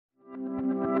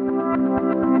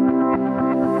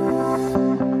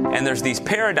And there's these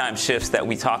paradigm shifts that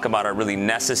we talk about are really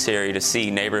necessary to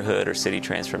see neighborhood or city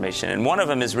transformation. And one of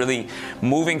them is really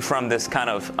moving from this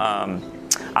kind of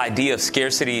idea of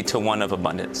scarcity to one of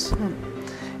abundance.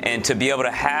 And to be able to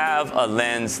have a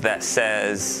lens that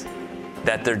says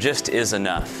that there just is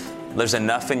enough. There's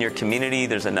enough in your community.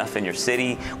 There's enough in your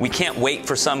city. We can't wait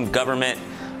for some government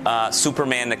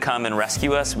Superman to come and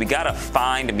rescue us. We got to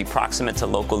find and be proximate to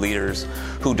local leaders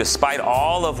who, despite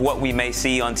all of what we may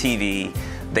see on TV,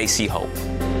 they see hope.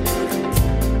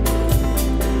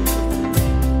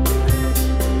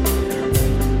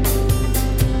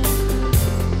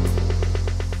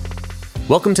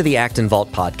 Welcome to the Acton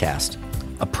Vault podcast,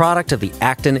 a product of the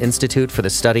Acton Institute for the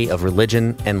Study of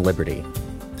Religion and Liberty.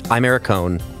 I'm Eric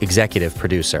Cohn, executive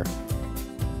producer.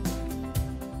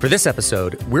 For this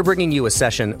episode, we're bringing you a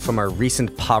session from our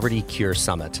recent Poverty Cure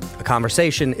Summit, a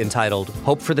conversation entitled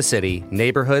Hope for the City,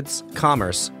 Neighborhoods,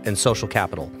 Commerce, and Social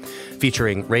Capital,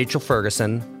 featuring Rachel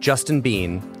Ferguson, Justin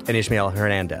Bean, and Ismael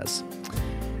Hernandez.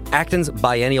 Acton's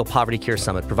biennial Poverty Cure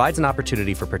Summit provides an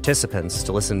opportunity for participants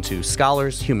to listen to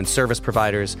scholars, human service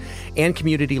providers, and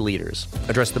community leaders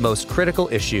address the most critical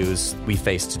issues we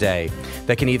face today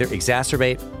that can either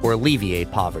exacerbate or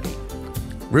alleviate poverty.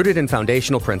 Rooted in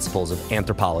foundational principles of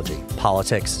anthropology,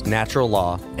 politics, natural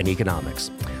law, and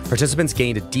economics, participants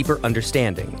gained a deeper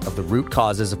understanding of the root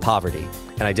causes of poverty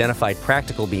and identified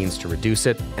practical means to reduce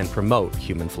it and promote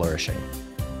human flourishing.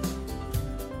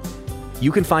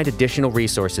 You can find additional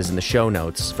resources in the show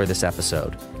notes for this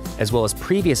episode, as well as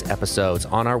previous episodes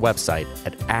on our website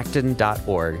at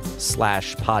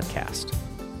acton.org/podcast.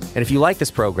 And if you like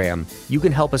this program, you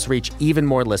can help us reach even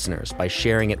more listeners by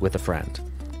sharing it with a friend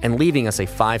and leaving us a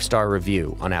 5-star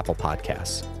review on Apple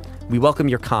Podcasts. We welcome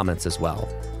your comments as well.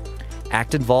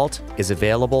 Acton Vault is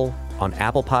available on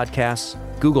Apple Podcasts,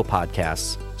 Google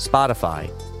Podcasts,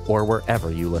 Spotify, or wherever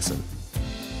you listen.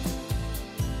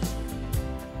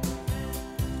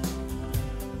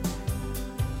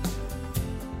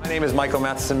 My name is Michael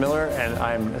Matheson Miller, and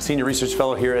I'm a Senior Research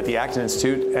Fellow here at the Acton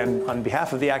Institute. And on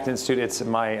behalf of the Acton Institute, it's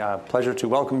my pleasure to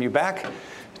welcome you back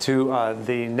to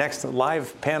the next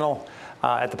live panel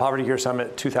at the Poverty Cure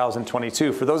Summit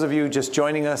 2022. For those of you just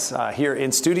joining us here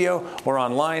in studio or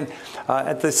online,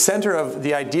 at the center of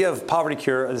the idea of Poverty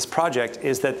Cure, this project,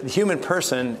 is that the human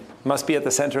person must be at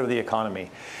the center of the economy.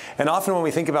 And often when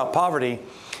we think about poverty,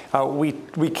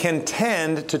 we can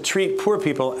tend to treat poor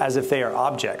people as if they are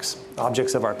objects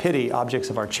of our pity, objects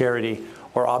of our charity,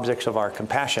 or objects of our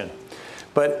compassion.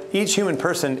 But each human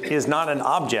person is not an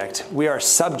object. We are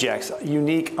subjects,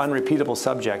 unique, unrepeatable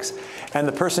subjects. And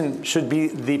the person should be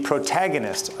the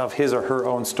protagonist of his or her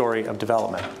own story of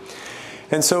development.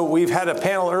 And so we've had a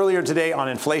panel earlier today on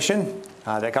inflation.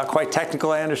 That got quite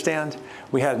technical, I understand.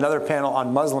 We had another panel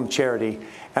on Muslim charity.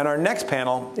 And our next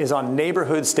panel is on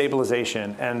neighborhood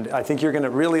stabilization. And I think you're going to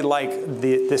really like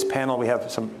this panel. We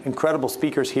have some incredible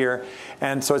speakers here.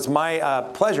 And so it's my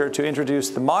pleasure to introduce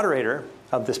the moderator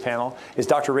of this panel is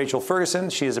Dr. Rachel Ferguson.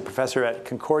 She is a professor at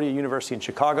Concordia University in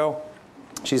Chicago.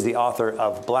 She's the author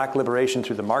of Black Liberation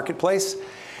Through the Marketplace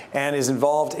and is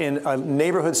involved in a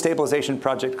neighborhood stabilization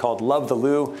project called Love the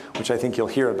Lou, which I think you'll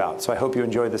hear about. So I hope you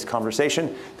enjoyed this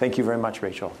conversation. Thank you very much,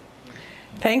 Rachel.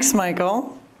 Thanks,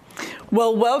 Michael.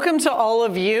 Well, welcome to all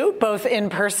of you, both in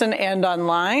person and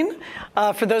online.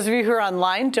 For those of you who are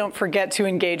online, don't forget to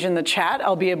engage in the chat.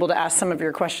 I'll be able to ask some of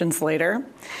your questions later.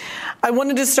 I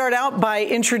wanted to start out by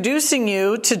introducing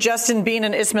you to Justin Bean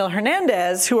and Ismael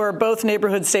Hernandez, who are both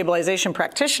neighborhood stabilization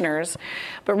practitioners.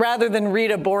 But rather than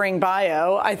read a boring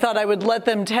bio, I thought I would let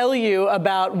them tell you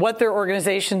about what their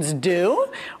organizations do,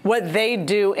 what they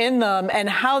do in them, and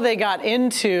how they got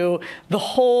into the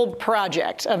whole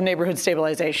project of neighborhood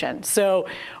stabilization. So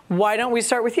why don't we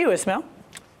start with you, Ismael?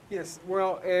 Yes,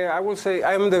 well, I will say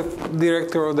I'm the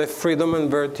director of the Freedom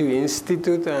and Virtue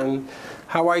Institute, and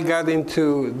how I got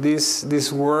into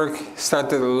this work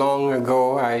started long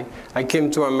ago. I came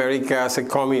to America as a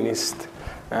communist.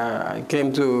 I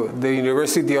came to the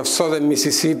University of Southern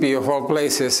Mississippi, of all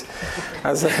places,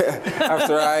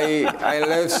 after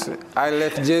I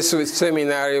left Jesuit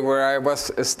seminary, where I was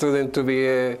a student to be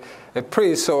a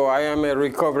priest. So I am a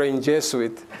recovering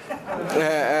Jesuit.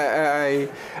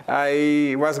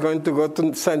 I was going to go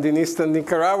to Sandinista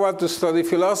Nicaragua to study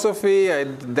philosophy.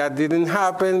 That didn't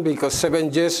happen because 7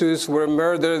 Jesuits were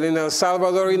murdered in El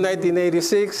Salvador in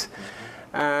 1986.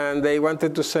 And they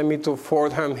wanted to send me to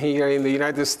Fordham here in the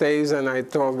United States. And I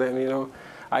told them,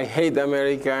 I hate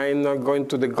America. I'm not going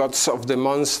to the guts of the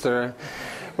monster.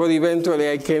 But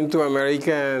eventually I came to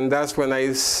America, and that's when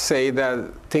I say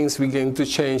that things began to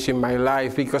change in my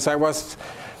life, because I was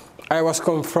I was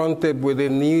confronted with a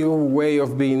new way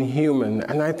of being human.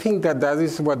 And I think that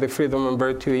is what the Freedom and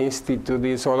Virtue Institute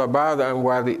is all about, and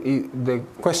what the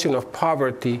question of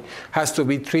poverty has to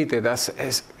be treated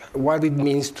as what it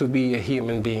means to be a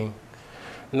human being.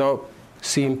 Not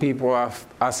seeing people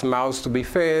as mouths to be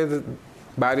fed,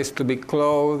 bodies to be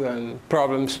clothed, and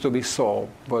problems to be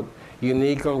solved, but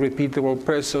unique, unrepeatable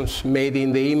persons made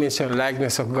in the image and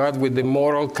likeness of God with the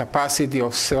moral capacity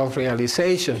of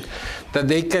self-realization, that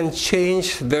they can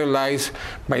change their lives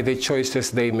by the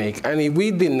choices they make. And if we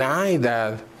deny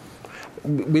that,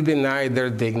 we deny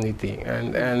their dignity.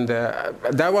 And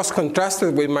that was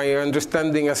contrasted with my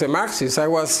understanding as a Marxist. I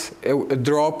was a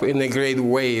drop in a great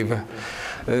wave.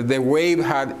 The wave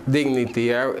had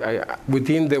dignity.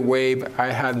 Within the wave,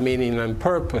 I had meaning and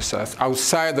purpose.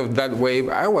 Outside of that wave,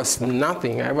 I was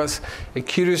nothing. I was a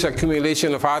curious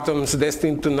accumulation of atoms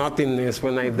destined to nothingness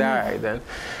when I died.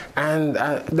 And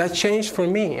that changed for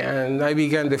me. And I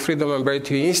began the Freedom and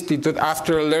Virtue Institute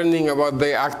after learning about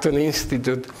the Acton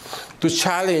Institute to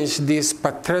challenge these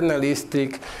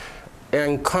paternalistic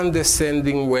and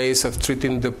condescending ways of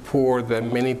treating the poor that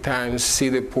many times see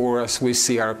the poor as we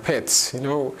see our pets. You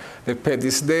know, the pet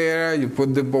is there, you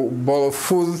put the bowl of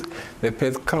food, the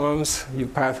pet comes, you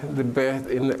pat the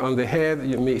pet on the head,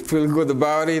 you may feel good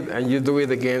about it, and you do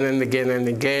it again and again and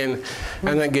again.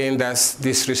 And again, that's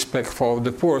disrespectful of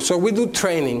the poor. So we do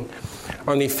training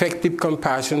on effective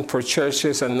compassion for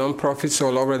churches and nonprofits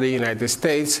all over the United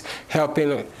States,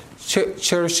 helping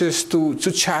churches to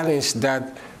challenge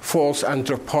that false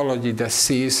anthropology that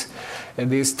sees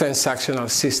these transactional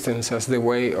systems as the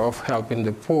way of helping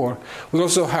the poor. We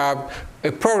also have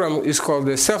a program, it's called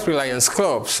the Self-Reliance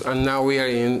Clubs, and now we are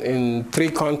in 3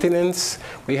 continents.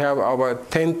 We have over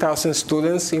 10,000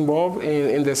 students involved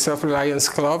in the Self-Reliance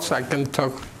Clubs. I can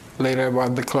talk later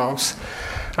about the clubs.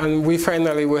 And we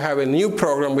have a new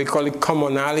program, we call it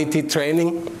Commonality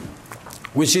Training,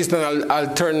 which is an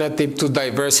alternative to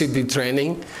diversity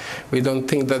training. We don't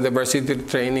think that diversity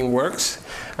training works,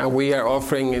 and we are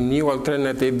offering a new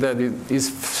alternative that is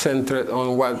centered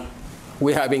on what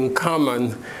we have in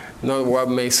common, not what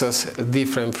makes us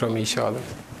different from each other.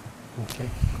 Okay.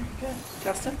 Good.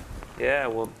 Justin? Yeah,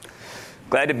 well,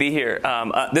 glad to be here.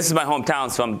 This is my hometown,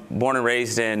 so I'm born and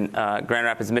raised in Grand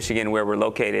Rapids, Michigan, where we're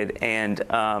located, and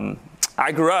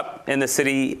I grew up in the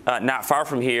city not far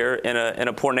from here in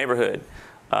a poor neighborhood.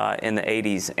 In the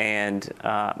 80s, and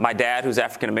my dad, who's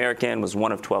African American, was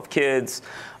one of 12 kids,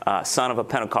 son of a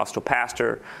Pentecostal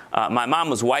pastor. My mom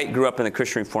was white, grew up in the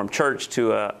Christian Reformed Church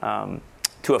to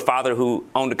a father who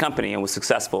owned a company and was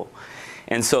successful.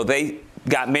 And so they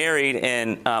got married,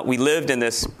 and we lived in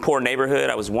this poor neighborhood.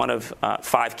 I was one of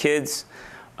 5 kids.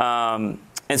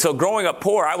 And so growing up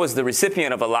poor, I was the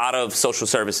recipient of a lot of social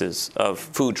services, of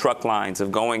food truck lines,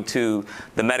 of going to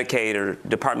the Medicaid or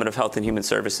Department of Health and Human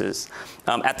Services.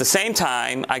 At the same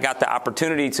time, I got the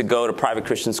opportunity to go to private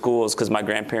Christian schools because my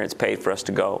grandparents paid for us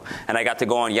to go. And I got to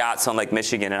go on yachts on Lake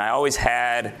Michigan. And I always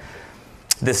had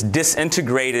this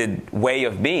disintegrated way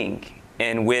of being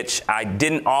in which I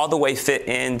didn't all the way fit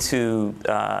into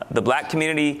the black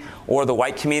community or the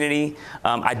white community.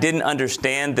 I didn't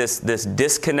understand this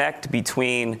disconnect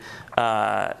between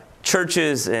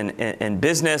churches and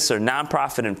business or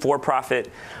nonprofit and for-profit,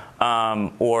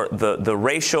 or the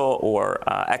racial or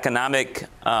economic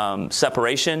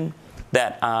separation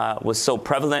that is so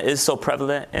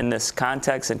prevalent in this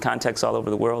context and contexts all over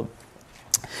the world.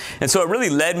 And so it really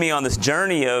led me on this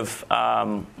journey of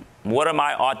what am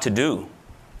I ought to do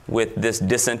with this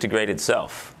disintegrated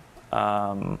self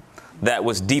that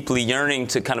was deeply yearning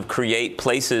to kind of create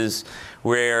places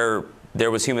where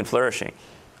there was human flourishing.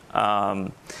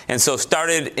 And so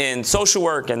started in social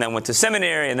work and then went to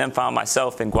seminary and then found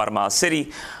myself in Guatemala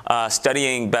City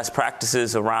studying best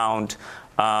practices around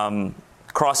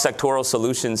cross-sectoral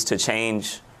solutions to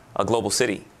change a global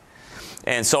city.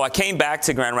 And so I came back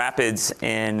to Grand Rapids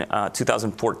in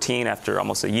 2014 after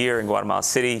almost a year in Guatemala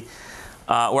City,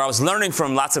 where I was learning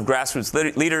from lots of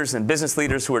grassroots leaders and business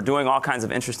leaders who were doing all kinds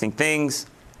of interesting things,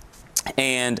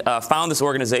 and found this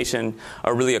organization,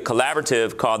 really a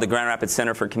collaborative called the Grand Rapids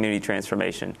Center for Community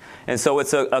Transformation. And so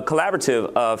it's a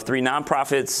collaborative of 3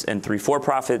 nonprofits and 3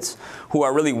 for-profits who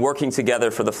are really working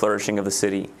together for the flourishing of the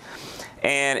city.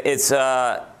 And it's,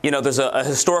 there's a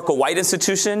historical white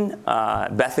institution,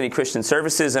 Bethany Christian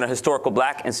Services, and a historical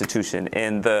black institution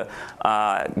in the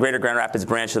Greater Grand Rapids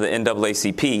branch of the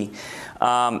NAACP,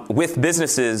 with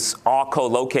businesses all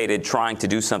co-located trying to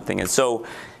do something. And so,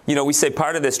 we say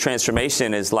part of this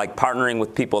transformation is like partnering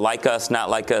with people like us,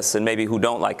 not like us, and maybe who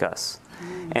don't like us,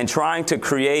 and trying to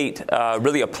create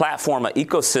really a platform, an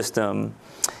ecosystem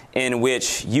in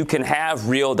which you can have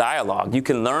real dialogue. You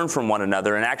can learn from one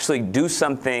another and actually do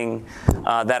something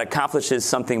that accomplishes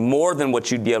something more than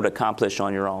what you'd be able to accomplish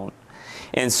on your own.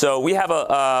 And so we have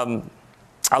a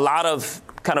lot of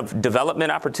kind of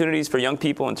development opportunities for young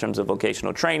people in terms of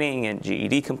vocational training and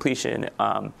GED completion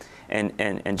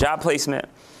and job placement.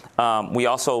 We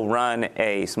also run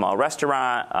a small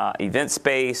restaurant, event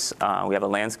space. We have a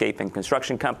landscape and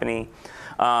construction company.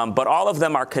 But all of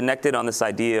them are connected on this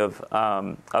idea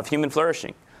of human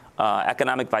flourishing,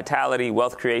 economic vitality,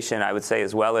 wealth creation, I would say,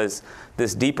 as well as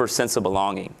this deeper sense of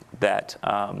belonging. That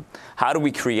how do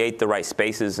we create the right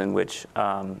spaces in which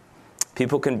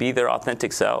people can be their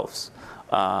authentic selves?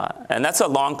 And that's a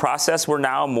long process. We're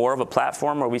now more of a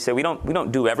platform where we say we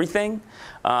don't do everything,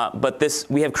 but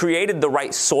we have created the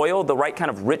right soil, the right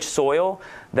kind of rich soil,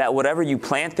 that whatever you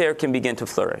plant there can begin to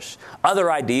flourish.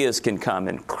 Other ideas can come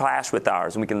and clash with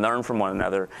ours, and we can learn from one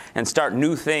another and start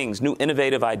new things, new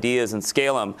innovative ideas, and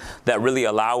scale them that really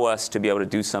allow us to be able to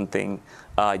do something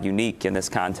unique in this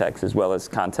context as well as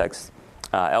context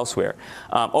elsewhere.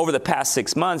 Over the past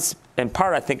 6 months, in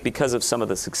part, I think because of some of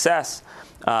the success,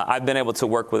 I've been able to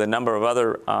work with a number of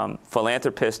other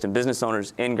philanthropists and business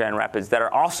owners in Grand Rapids that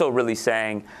are also really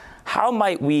saying, how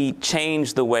might we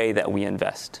change the way that we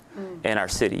invest in our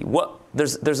city?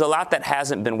 There's a lot that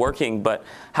hasn't been working, but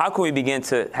how can we begin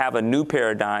to have a new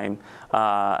paradigm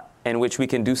in which we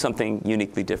can do something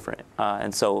uniquely different?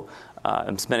 And so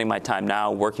I'm spending my time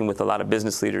now working with a lot of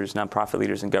business leaders, nonprofit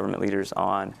leaders, and government leaders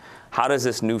on how does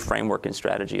this new framework and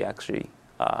strategy actually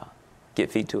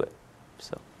get feed to it.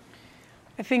 So.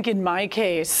 I think in my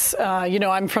case,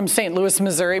 I'm from St. Louis,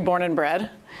 Missouri, born and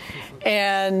bred.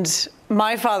 And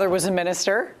my father was a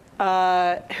minister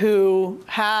who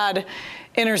had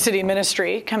inner city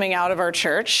ministry coming out of our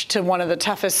church to one of the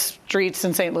toughest streets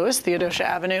in St. Louis, Theodosia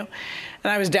Avenue.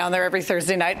 And I was down there every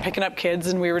Thursday night picking up kids,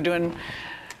 and we were doing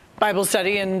Bible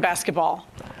study and basketball.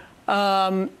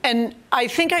 And I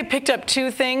think I picked up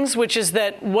two things, which is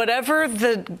that whatever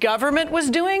the government was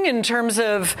doing in terms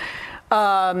of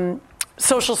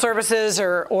social services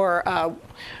or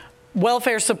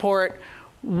welfare support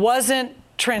wasn't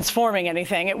transforming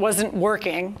anything. It wasn't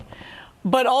working.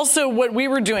 But also what we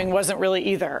were doing wasn't really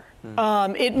either.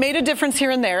 It made a difference here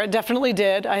and there. It definitely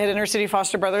did. I had inner city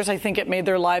foster brothers. I think it made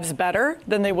their lives better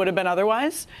than they would have been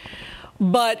otherwise.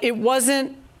 But it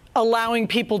wasn't allowing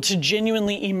people to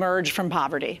genuinely emerge from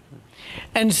poverty.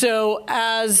 And so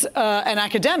as an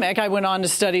academic, I went on to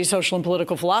study social and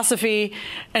political philosophy.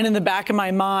 And in the back of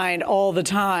my mind all the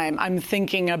time, I'm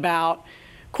thinking about,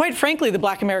 quite frankly, the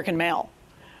Black American male.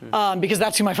 Because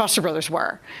that's who my foster brothers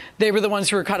were. They were the ones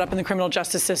who were caught up in the criminal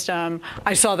justice system.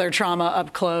 I saw their trauma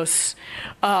up close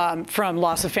from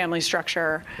loss of family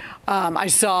structure. I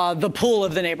saw the pull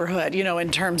of the neighborhood,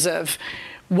 in terms of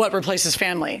what replaces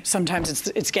family.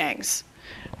 Sometimes it's gangs,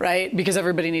 right? Because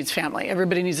everybody needs family.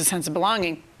 Everybody needs a sense of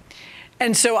belonging.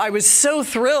 And so I was so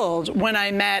thrilled when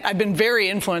I've been very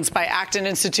influenced by Acton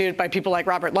Institute, by people like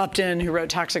Robert Lupton, who wrote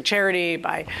Toxic Charity,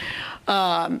 by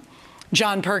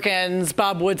John Perkins,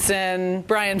 Bob Woodson,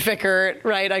 Brian Fickert,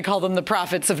 right? I call them the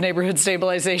prophets of neighborhood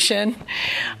stabilization.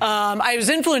 I was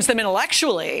influenced by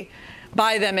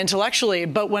them intellectually,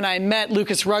 but when I met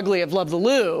Lucas Rugley of Love the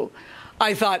Lou,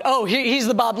 I thought, he's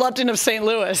the Bob Lupton of St.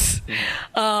 Louis.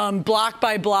 Block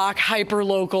by block,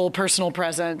 hyper-local personal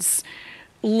presence,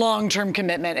 long-term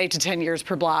commitment, 8 to 10 years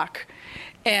per block.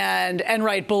 And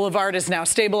Enright Boulevard is now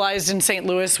stabilized in St.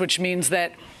 Louis, which means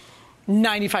that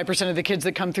 95% of the kids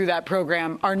that come through that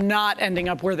program are not ending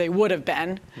up where they would have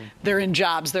been. They're in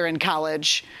jobs, they're in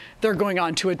college, they're going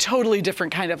on to a totally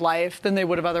different kind of life than they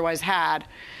would have otherwise had.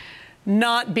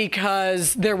 Not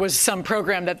because there was some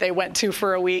program that they went to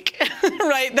for a week,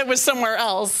 right, that was somewhere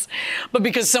else, but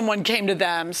because someone came to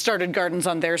them, started gardens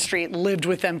on their street, lived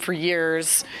with them for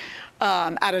years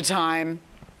at a time,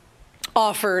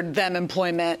 offered them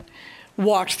employment,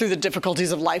 walked through the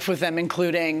difficulties of life with them,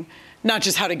 including not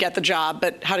just how to get the job,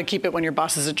 but how to keep it when your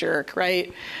boss is a jerk,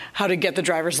 right? How to get the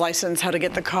driver's license, how to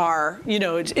get the car.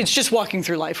 It's just walking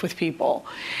through life with people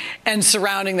and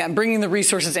surrounding them, bringing the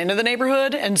resources into the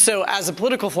neighborhood. And so as a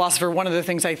political philosopher, one of the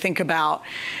things I think about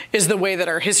is the way that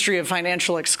our history of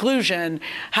financial exclusion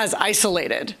has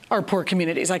isolated our poor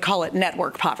communities. I call it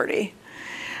network poverty.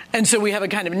 And so we have a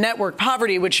kind of network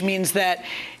poverty, which means that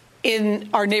in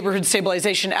our neighborhood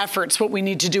stabilization efforts, what we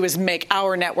need to do is make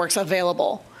our networks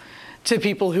available to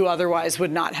people who otherwise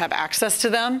would not have access to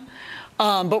them.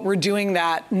 But we're doing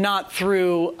that not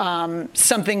through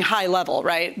something high level,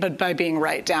 right? But by being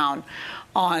right down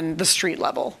on the street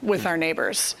level with our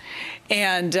neighbors.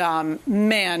 And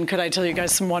man, could I tell you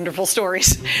guys some wonderful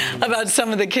stories about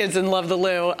some of the kids in Love the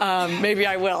Lou. Maybe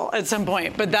I will at some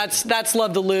point. But that's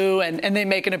Love the Lou, and they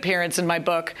make an appearance in my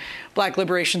book, Black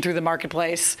Liberation Through the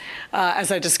Marketplace,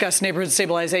 as I discuss neighborhood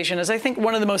stabilization as I think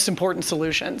one of the most important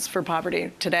solutions for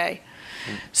poverty today.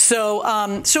 So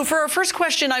for our first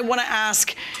question, I want to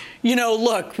ask,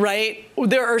 look, right,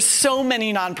 there are so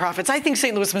many nonprofits. I think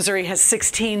St. Louis, Missouri has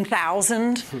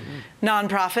 16,000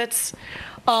 nonprofits.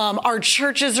 Our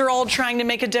churches are all trying to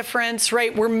make a difference,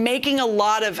 right? We're making a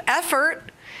lot of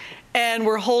effort, and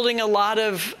we're holding a lot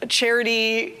of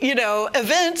charity,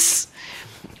 events.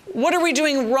 What are we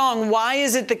doing wrong? Why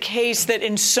is it the case that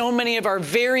in so many of our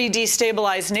very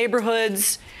destabilized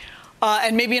neighborhoods,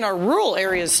 and maybe in our rural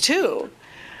areas too,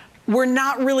 we're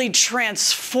not really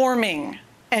transforming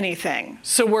anything?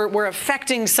 So we're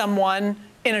affecting someone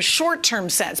in a short-term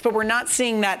sense, but we're not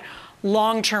seeing that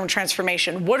long-term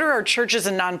transformation. What are our churches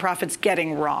and nonprofits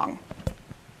getting wrong?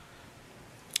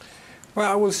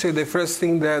 Well, I would say the first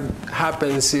thing that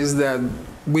happens is that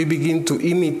we begin to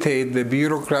imitate the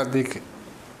bureaucratic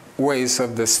ways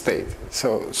of the state.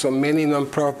 So many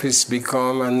nonprofits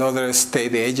become another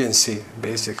state agency,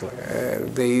 basically.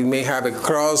 They may have a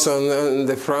cross on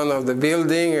the front of the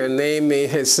building, a name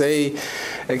may say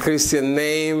a Christian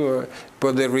name,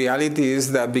 but the reality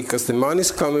is that because the money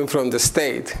is coming from the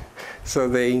state, so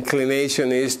the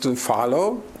inclination is to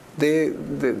follow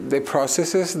the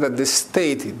processes that the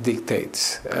state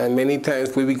dictates. And many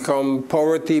times we become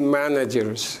poverty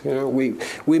managers. We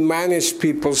manage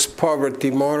people's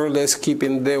poverty, more or less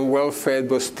keeping them well-fed,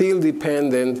 but still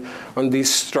dependent on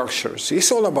these structures.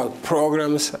 It's all about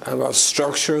programs, about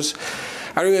structures.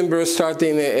 I remember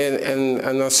starting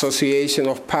an association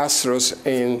of pastors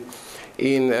in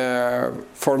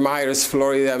Fort Myers,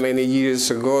 Florida, many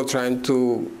years ago, trying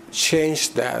to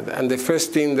change that. And the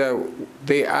first thing that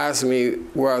they asked me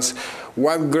was,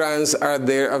 what grants are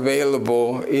there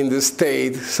available in the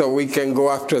state so we can go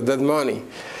after that money?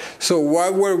 So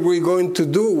what were we going to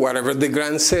do? Whatever the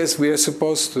grant says we are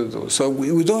supposed to do. So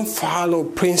we don't follow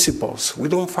principles. We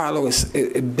don't follow a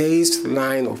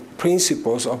baseline of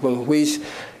principles upon which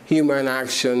human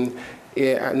action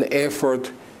and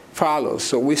effort follows.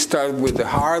 So we start with the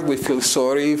heart. We feel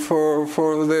sorry for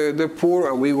the poor,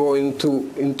 and we go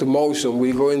into motion.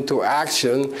 We go into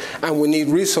action, and we need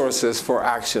resources for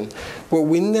action. But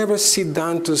we never sit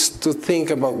down to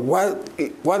think about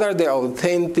what are the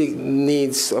authentic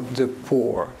needs of the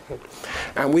poor.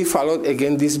 And we followed,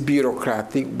 again, these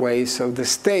bureaucratic ways of the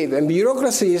state. And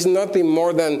bureaucracy is nothing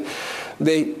more than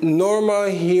the normal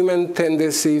human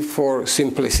tendency for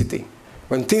simplicity.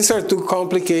 When things are too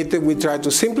complicated, we try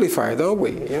to simplify, don't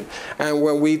we? Yeah? And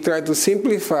when we try to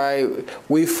simplify,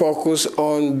 we focus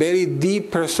on very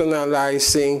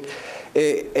depersonalizing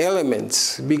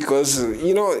elements. Because,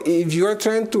 if you're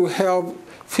trying to help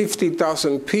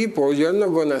 50,000 people, you're not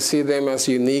going to see them as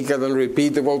unique and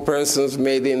unrepeatable persons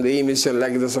made in the image and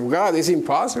likeness of God. It's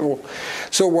impossible.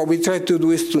 So what we try to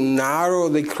do is to narrow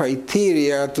the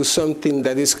criteria to something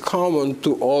that is common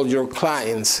to all your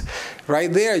clients.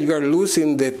 Right there, you are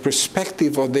losing the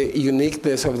perspective of the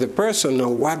uniqueness of the person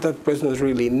and what that person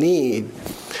really needs.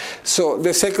 So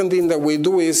the second thing that we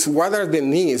do is, what are the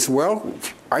needs? Well,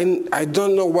 I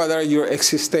don't know what are your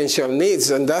existential needs,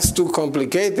 and that's too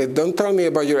complicated. Don't tell me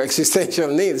about your existential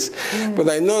needs. But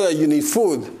I know that you need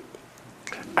food.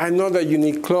 I know that you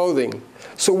need clothing.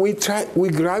 So we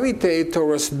gravitate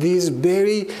towards these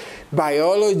very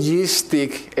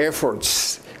biologistic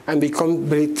efforts and become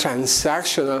very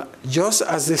transactional, just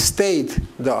as the state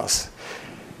does.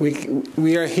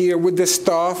 We are here with the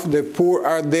stuff, the poor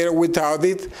are there without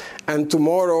it, and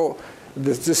tomorrow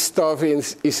the stuff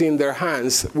is in their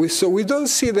hands. So we don't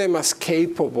see them as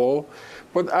capable,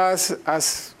 but as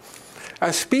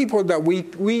people that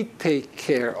we take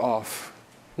care of,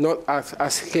 not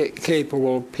as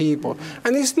capable people.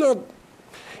 And it's not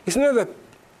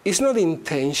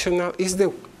intentional. It's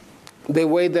the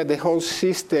way that the whole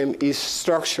system is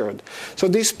structured. So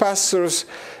these pastors,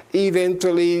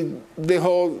 eventually the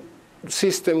whole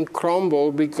system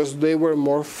crumbled because they were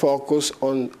more focused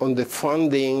on the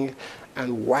funding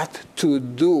and what to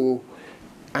do,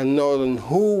 and not on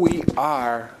who we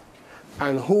are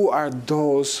and who are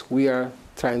those we are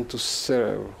trying to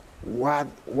serve. What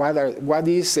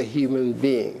is a human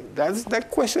being? That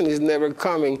question is never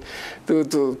coming to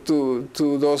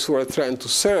those who are trying to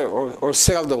serve, or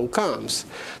seldom comes.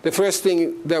 The first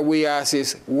thing that we ask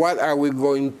is, what are we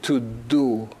going to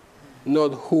do? Not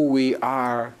who we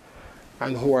are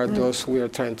and who are those we are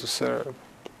trying to serve.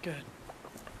 Good.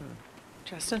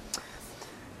 Justin?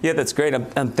 Yeah, that's great.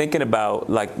 I'm thinking about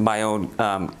like my own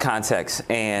context,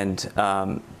 and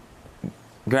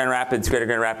Greater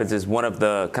Grand Rapids is one of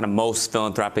the kind of most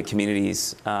philanthropic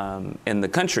communities in the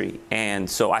country. And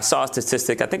so I saw a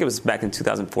statistic, I think it was back in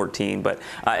 2014, but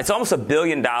it's almost $1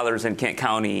 billion in Kent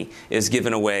County is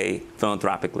given away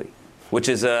philanthropically, which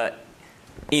is an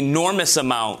enormous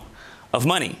amount of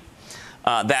money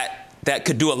that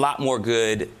could do a lot more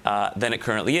good than it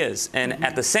currently is. And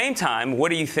at the same time, what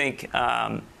do you think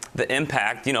the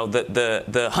impact, the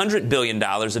 $100 billion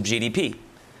of GDP?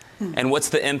 And what's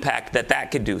the impact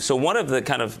that could do? So one of the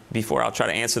kind of, before I'll try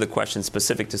to answer the question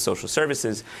specific to social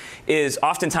services, is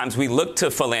oftentimes we look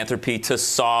to philanthropy to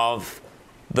solve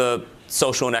the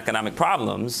social and economic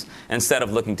problems instead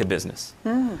of looking to business.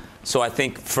 So I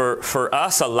think for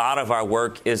us, a lot of our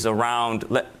work is around,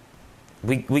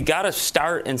 we got to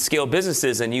start and scale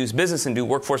businesses and use business and do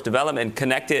workforce development and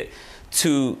connect it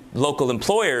to local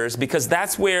employers, because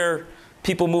that's where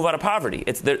people move out of poverty.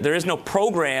 There is no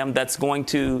program that's going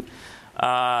to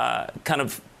kind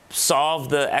of solve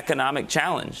the economic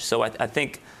challenge. So I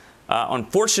think,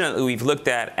 unfortunately, we've looked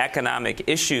at economic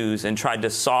issues and tried to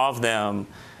solve them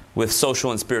with social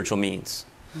and spiritual means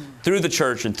through the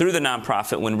church and through the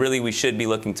nonprofit, when really we should be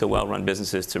looking to well-run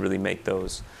businesses to really make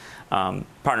those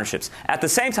partnerships. At the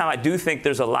same time, I do think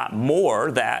there's a lot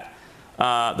more that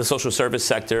the social service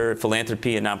sector,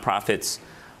 philanthropy, and nonprofits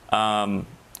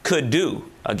could do.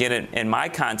 Again, in my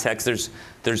context,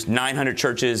 there's 900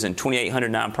 churches and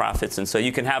 2,800 nonprofits, and so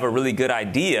you can have a really good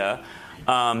idea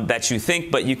that you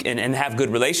think, but you can and have good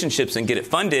relationships and get it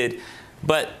funded,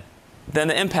 but then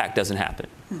the impact doesn't happen,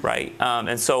 right?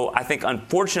 And so I think,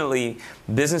 unfortunately,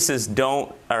 businesses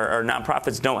don't, or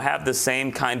nonprofits don't have the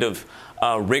same kind of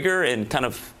rigor and kind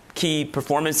of key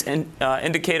performance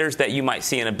indicators that you might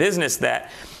see in a business. That,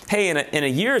 hey, in a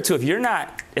year or two,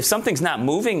 if something's not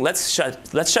moving, let's shut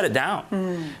it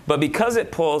down. But because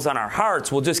it pulls on our hearts,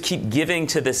 we'll just keep giving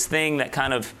to this thing that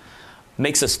kind of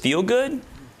makes us feel good.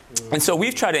 And so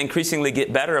we've tried to increasingly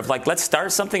get better of like, let's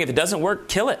start something. If it doesn't work,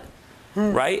 kill it.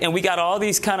 Right? And we got all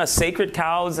these kind of sacred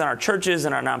cows in our churches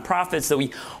and our nonprofits that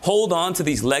we hold on to,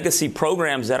 these legacy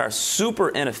programs that are super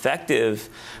ineffective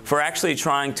for actually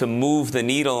trying to move the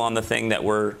needle on the thing that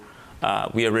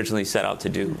we originally set out to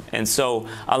do. And so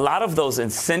a lot of those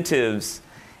incentives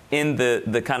in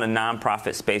the kind of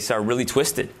nonprofit space are really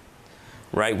twisted,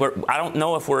 right? I don't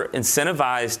know if we're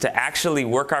incentivized to actually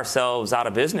work ourselves out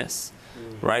of business.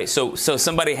 Right, so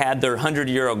somebody had their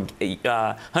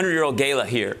 100-year-old gala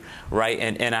here, right?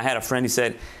 And I had a friend who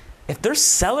said, if they're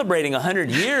celebrating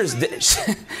 100 years,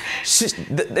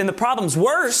 and the problem's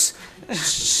worse,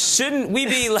 shouldn't we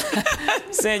be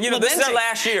saying, this is our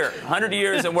last year, 100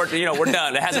 years, and we're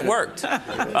done. It hasn't worked,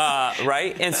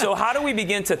 right? And so how do we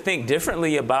begin to think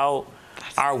differently about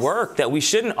our work, that we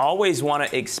shouldn't always want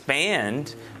to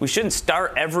expand? We shouldn't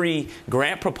start every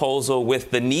grant proposal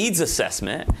with the needs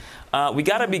assessment. We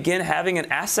got to begin having an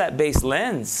asset-based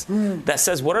lens that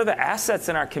says, what are the assets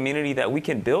in our community that we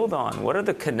can build on? What are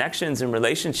the connections and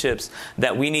relationships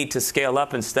that we need to scale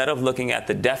up, instead of looking at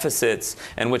the deficits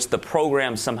in which the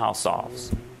program somehow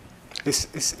solves?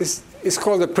 It's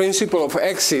called the principle of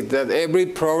exit, that every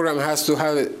program has to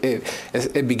have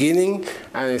a beginning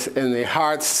and a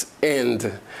hard's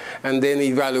end, and then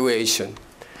evaluation.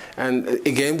 And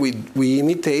again, we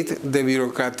imitate the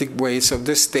bureaucratic ways of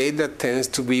the state that tends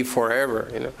to be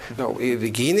forever. No, a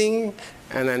beginning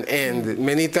and an end.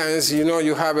 Many times,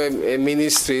 you have a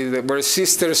ministry where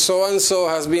Sister so-and-so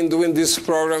has been doing this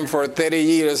program for 30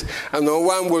 years, and no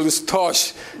one will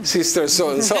touch Sister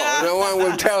so-and-so. No one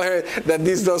will tell her that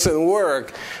this doesn't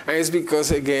work. And it's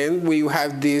because, again, we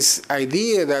have this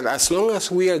idea that as long as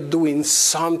we are doing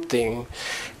something,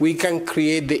 we can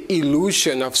create the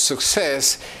illusion of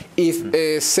success if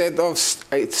a set of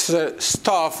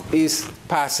stuff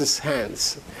passes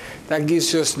hands. That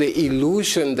gives us the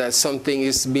illusion that something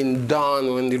is being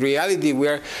done, when in reality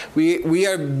we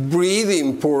are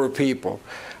breeding poor people.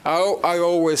 I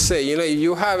always say, if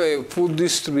you have a food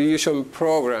distribution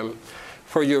program,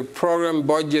 for your program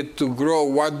budget to grow,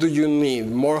 what do you need?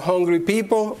 More hungry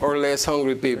people or less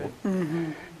hungry people?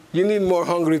 You need more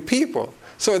hungry people.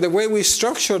 So the way we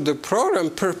structure the program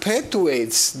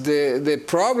perpetuates the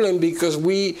problem, because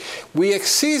we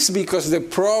exist because the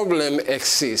problem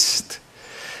exists.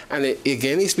 And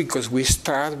again, it's because we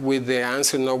start with the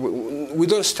answer. No, we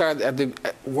don't start at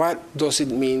what does it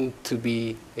mean to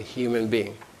be a human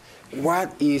being?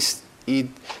 What is it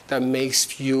that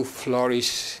makes you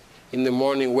flourish in the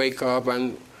morning, wake up,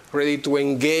 and ready to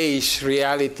engage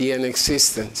reality and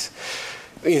existence?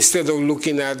 instead of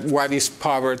looking at what is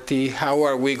poverty, how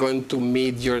are we going to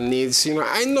meet your needs.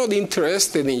 I'm not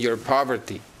interested in your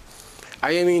poverty.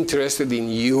 I am interested in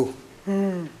you.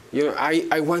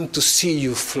 I want to see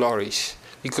you flourish,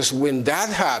 because when that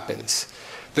happens,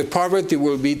 the poverty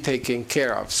will be taken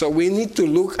care of. So we need to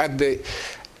look at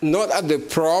not at the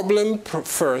problem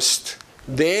first,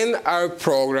 then our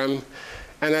program,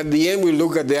 and at the end we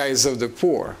look at the eyes of the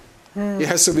poor. It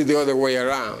has to be the other way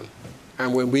around.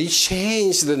 And when we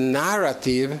change the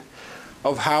narrative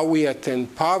of how we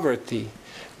attend poverty,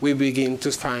 we begin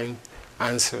to find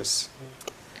answers.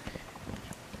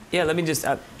 Yeah, let me just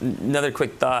another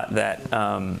quick thought that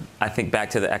I think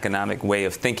back to the economic way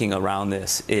of thinking around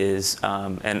this is,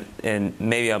 and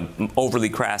maybe I'm overly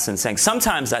crass in saying,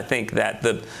 sometimes I think that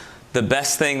the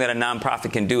best thing that a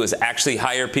nonprofit can do is actually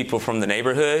hire people from the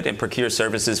neighborhood and procure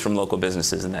services from local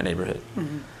businesses in that neighborhood.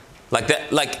 Like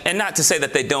that, and not to say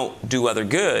that they don't do other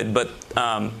good, but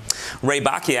Ray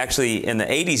Bakke actually in the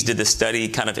 80s did this study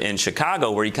kind of in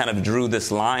Chicago where he kind of drew this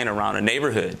line around a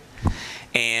neighborhood.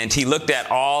 And he looked at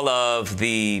all of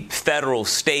the federal,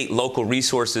 state, local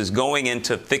resources going in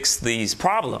to fix these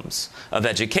problems of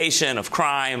education, of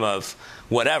crime, of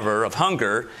whatever, of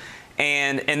hunger.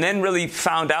 And then really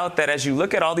found out that as you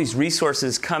look at all these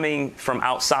resources coming from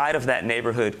outside of that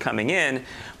neighborhood coming in,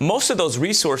 most of those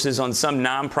resources on some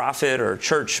nonprofit or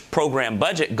church program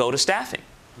budget go to staffing.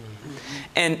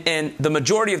 And the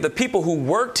majority of the people who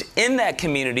worked in that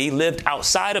community lived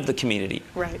outside of the community.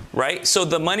 Right? So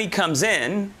the money comes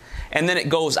in, and then it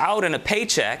goes out in a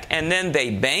paycheck, and then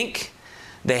they bank,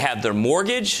 they have their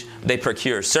mortgage, they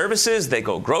procure services, they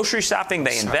go grocery shopping,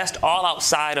 they invest all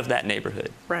outside of that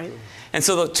neighborhood. Right. And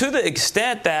so to the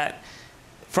extent that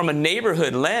from a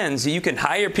neighborhood lens, you can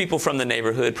hire people from the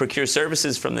neighborhood, procure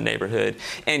services from the neighborhood,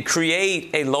 and create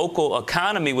a local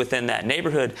economy within that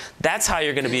neighborhood. That's how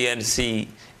you're going to be able to see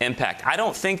impact. I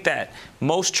don't think that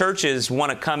most churches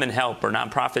want to come and help, or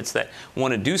nonprofits that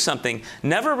want to do something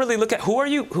never really look at who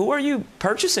are you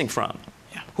purchasing from?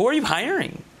 Yeah. Who are you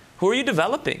hiring? Who are you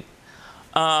developing?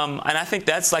 And I think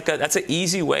that's an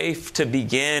easy way to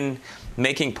begin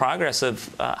making progress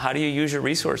of how do you use your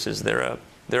resources.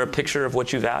 They're a picture of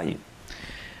what you value.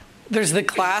 There's the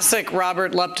classic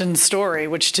Robert Lupton story,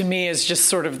 which to me is just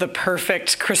sort of the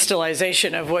perfect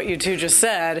crystallization of what you two just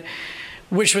said,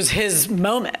 which was his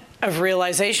moment of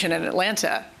realization in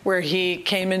Atlanta, where he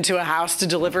came into a house to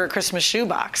deliver a Christmas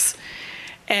shoebox.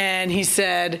 And he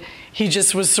said he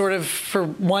just was sort of, for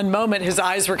one moment, his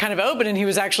eyes were kind of open and he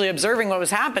was actually observing what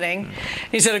was happening.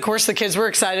 He said, of course, the kids were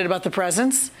excited about the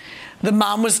presents. The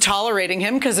mom was tolerating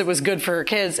him because it was good for her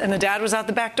kids, and the dad was out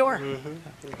the back door.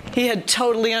 He had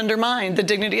totally undermined the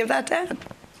dignity of that dad.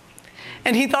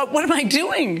 And he thought, what am I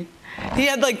doing? He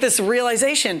had like this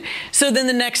realization. So then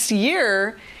the next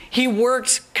year, he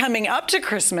worked coming up to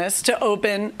Christmas to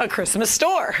open a Christmas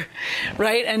store,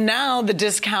 right? And now the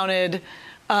discounted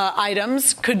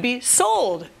items could be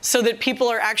sold so that people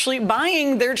are actually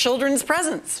buying their children's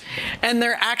presents. And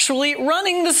they're actually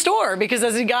running the store, because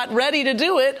as he got ready to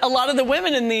do it, a lot of the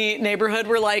women in the neighborhood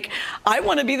were like, I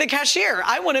want to be the cashier.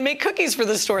 I want to make cookies for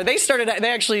the store. They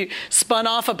actually spun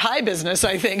off a pie business,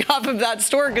 I think, off of that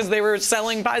store because they were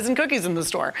selling pies and cookies in the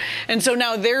store. And so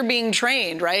now they're being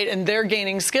trained, right? And they're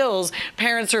gaining skills.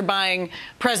 Parents are buying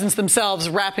presents themselves,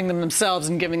 wrapping them themselves,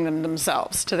 and giving them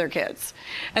themselves to their kids.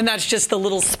 And that's just the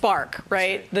little spark,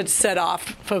 right, that set off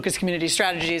Focus Community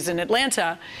Strategies in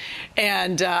Atlanta.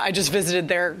 And I just visited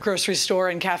their grocery store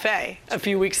and cafe a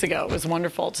few weeks ago. It was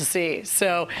wonderful to see.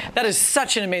 So that is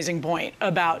such an amazing point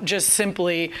about just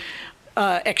simply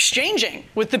exchanging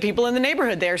with the people in the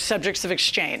neighborhood. They are subjects of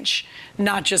exchange,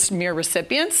 not just mere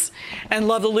recipients. And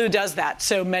Love the Lou does that.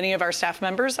 So many of our staff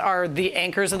members are the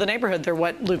anchors of the neighborhood. They're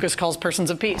what Lucas calls persons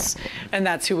of peace. And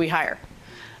that's who we hire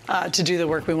to do the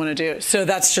work we want to do. So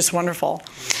that's just wonderful.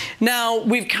 Now,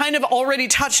 we've kind of already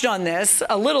touched on this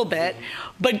a little bit,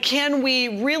 but can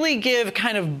we really give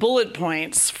kind of bullet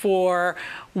points for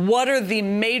what are the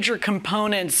major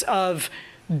components of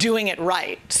doing it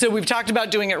right? So we've talked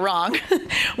about doing it wrong.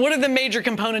 What are the major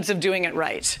components of doing it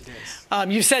right? Yes.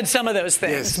 You said some of those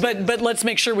things, yes. but let's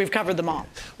make sure we've covered them all.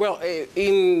 Well,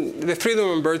 in the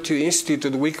Freedom and Virtue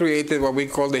Institute, we created what we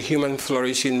call the Human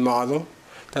Flourishing Model,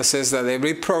 that says that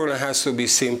every program has to be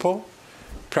simple,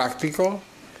 practical,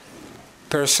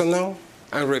 personal,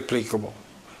 and replicable.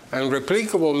 And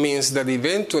replicable means that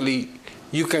eventually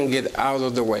you can get out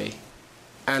of the way,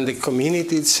 and the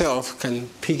community itself can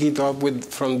pick it up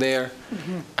from there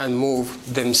and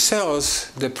move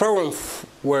themselves, the program,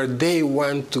 where they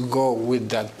want to go with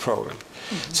that program.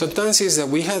 Sometimes it's that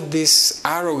we have this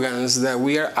arrogance that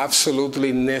we are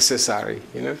absolutely necessary,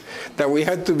 that we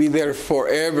have to be there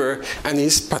forever, and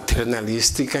it's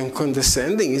paternalistic and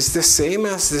condescending. It's the same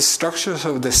as the structures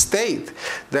of the state,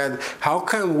 that how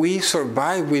can we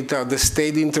survive without the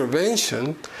state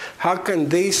intervention? How can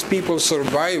these people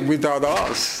survive without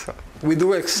us? We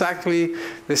do exactly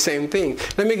the same thing.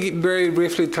 Let me very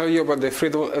briefly tell you about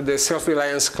the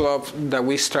Self-Reliance Club that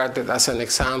we started as an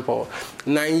example.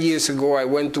 9 years ago, I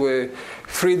went to a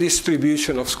free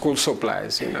distribution of school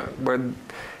supplies, where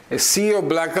a sea of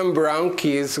black and brown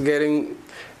kids getting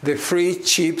the free,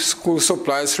 cheap school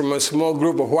supplies from a small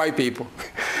group of white people.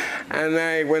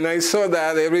 And when I saw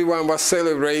that everyone was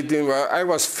celebrating, well, I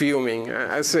was fuming.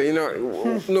 I said,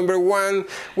 number one,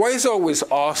 why is always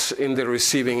us in the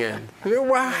receiving end?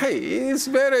 Why? It's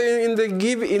better in the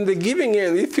giving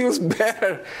end. It feels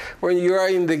better when you are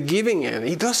in the giving end.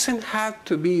 It doesn't have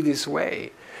to be this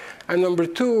way. And number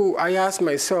two, I asked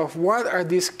myself, what are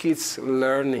these kids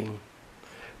learning?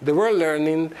 They were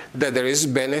learning that there is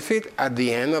benefit at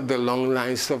the end of the long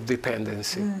lines of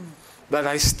dependency. That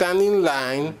I stand in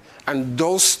line, and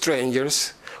those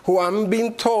strangers, who I'm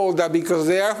being told that because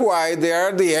they are white, they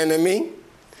are the enemy,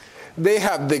 they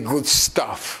have the good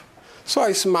stuff. So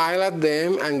I smile at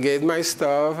them and get my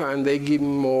stuff, and they give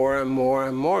more and more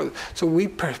and more. So we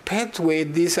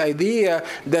perpetuate this idea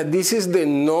that this is the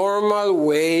normal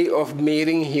way of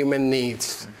meeting human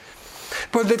needs.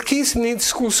 But the kids need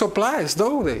school supplies,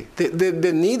 don't they?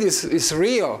 The need is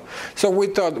real. So we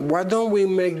thought, why don't we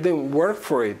make them work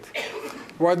for it?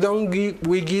 Why don't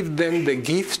we give them the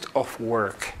gift of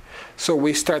work? So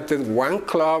we started one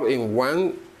club in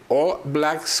one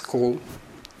all-black school.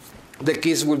 The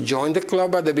kids will join the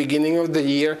club at the beginning of the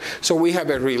year, so we have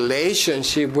a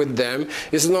relationship with them.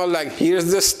 It's not like,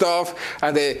 here's the stuff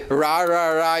at the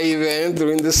rah-rah-rah event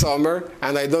during the summer,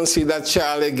 and I don't see that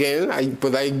child again,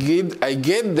 but I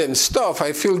get them stuff.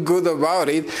 I feel good about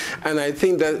it, and I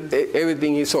think that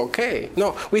everything is okay.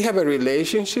 No, we have a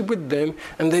relationship with them,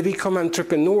 and they become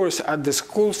entrepreneurs at the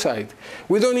school site.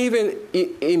 We don't even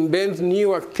invent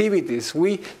new activities.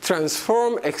 We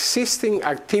transform existing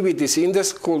activities in the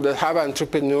school that have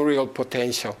entrepreneurial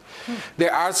potential.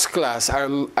 The arts class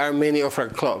are many of our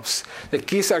clubs. The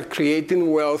kids are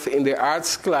creating wealth in the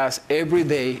arts class every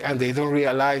day, and they don't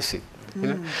realize it.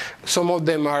 Some of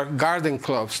them are garden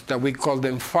clubs, that we call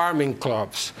them farming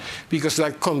clubs, because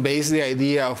that conveys the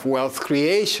idea of wealth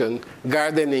creation.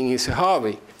 Gardening is a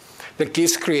hobby. The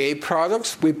kids create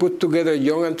products. We put together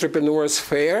young entrepreneurs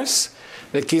fairs.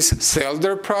 The kids sell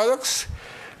their products.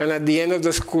 And at the end of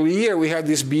the school year, we had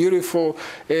this beautiful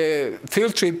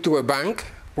field trip to a bank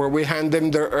where we hand them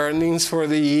their earnings for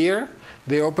the year.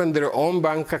 They open their own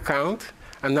bank account,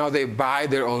 and now they buy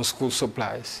their own school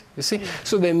supplies. You see?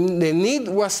 So the need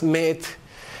was met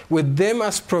with them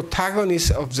as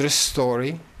protagonists of their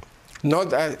story,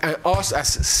 not us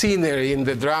as scenery in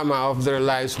the drama of their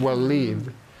lives well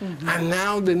lived. And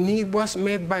now the need was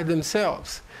met by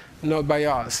themselves, not by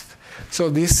us. So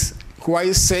this white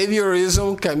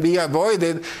saviorism can be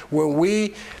avoided when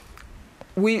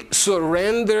we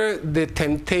surrender the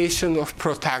temptation of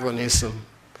protagonism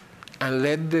and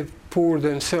let the poor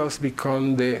themselves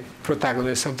become the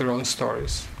protagonists of their own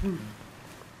stories.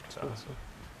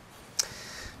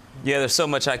 Yeah, there's so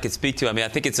much I could speak to. I mean, I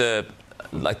think it's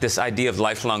like this idea of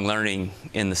lifelong learning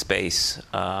in the space.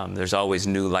 There's always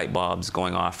new light bulbs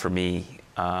going off for me.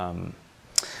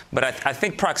 But I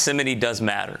think proximity does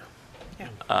matter.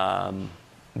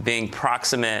 Being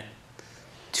proximate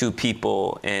to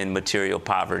people in material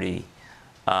poverty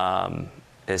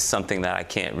is something that I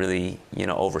can't really,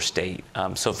 overstate.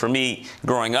 So for me,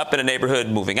 growing up in a neighborhood,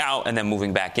 moving out, and then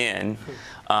moving back in,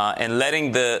 and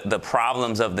letting the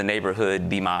problems of the neighborhood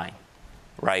be mine,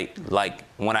 right? Like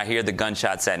when I hear the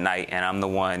gunshots at night and I'm the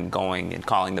one going and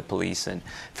calling the police and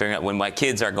figuring out when my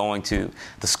kids are going to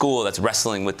the school that's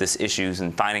wrestling with this issues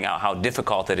and finding out how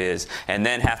difficult it is, and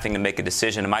then having to make a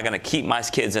decision, am I going to keep my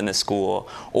kids in this school,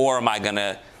 or am I going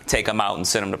to take them out and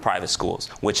send them to private schools,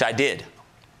 which I did.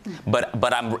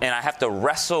 But I have to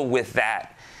wrestle with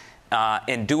that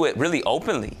and do it really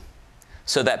openly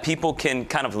so that people can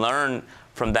kind of learn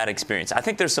from that experience. I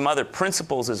think there's some other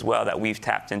principles as well that we've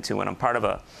tapped into, and I'm part of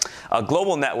a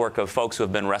global network of folks who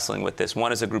have been wrestling with this.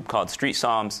 One is a group called Street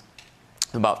Psalms,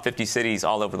 about 50 cities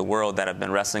all over the world that have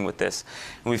been wrestling with this.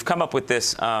 And we've come up with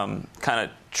this kind of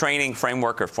training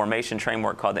framework or formation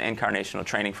framework called the Incarnational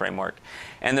Training Framework.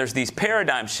 And there's these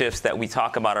paradigm shifts that we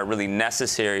talk about are really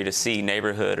necessary to see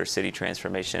neighborhood or city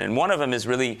transformation. And one of them is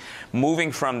really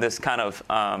moving from this kind of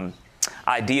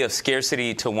idea of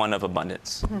scarcity to one of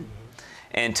abundance.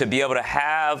 And to be able to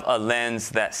have a lens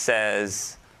that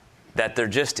says that there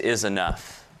just is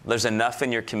enough. There's enough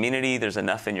in your community. There's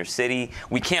enough in your city.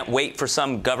 We can't wait for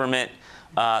some government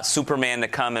Superman to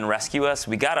come and rescue us.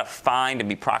 We got to find and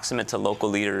be proximate to local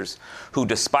leaders who,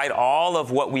 despite all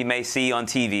of what we may see on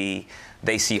TV,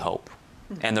 they see hope.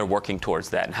 And they're working towards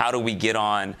that. And how do we get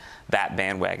on that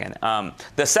bandwagon?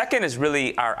 The second is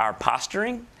really our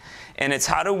posturing. And it's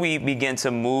how do we begin to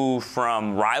move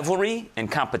from rivalry and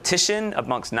competition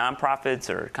amongst nonprofits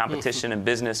or competition in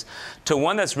business to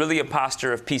one that's really a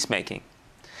posture of peacemaking.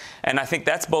 And I think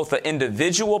that's both an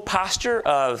individual posture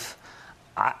of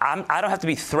I don't have to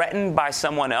be threatened by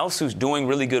someone else who's doing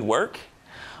really good work,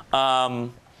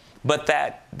 but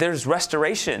that there's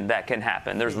restoration that can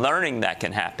happen. There's learning that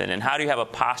can happen. And how do you have a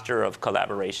posture of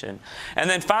collaboration? And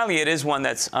then finally, it is one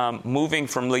that's moving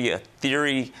from really a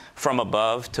theory from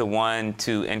above to one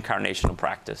to incarnational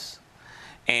practice.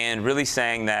 And really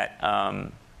saying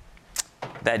that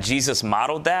that Jesus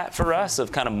modeled that for us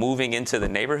of kind of moving into the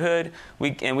neighborhood.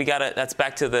 That's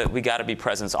back to we gotta be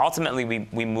present. Ultimately,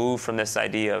 we move from this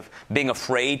idea of being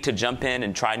afraid to jump in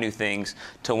and try new things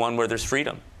to one where there's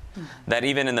freedom. That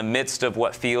even in the midst of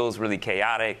what feels really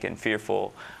chaotic and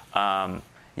fearful,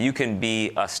 you can be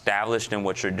established in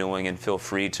what you're doing and feel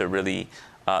free to really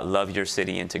love your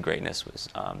city into greatness was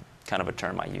kind of a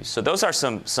term I use. So those are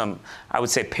some I would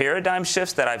say paradigm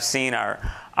shifts that I've seen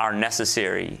are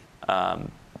necessary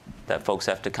that folks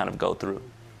have to kind of go through.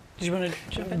 Did you want to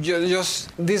jump in?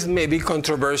 Just this may be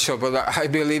controversial, but I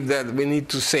believe that we need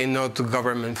to say no to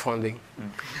government funding.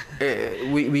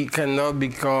 We cannot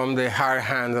become the hard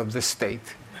hand of the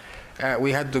state.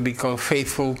 We have to become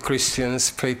faithful Christians,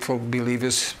 faithful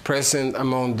believers, present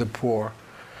among the poor.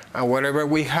 And whatever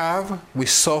we have, we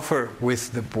suffer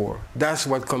with the poor. That's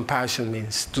what compassion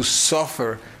means, to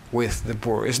suffer with the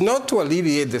poor. It's not to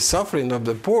alleviate the suffering of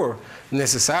the poor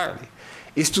necessarily.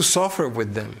 It's to suffer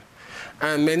with them.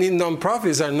 And many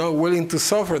nonprofits are not willing to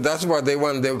suffer. That's why they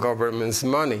want the government's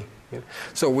money.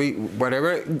 So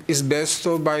whatever is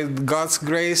bestowed by God's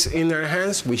grace in our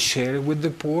hands, we share it with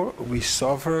the poor, we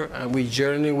suffer, and we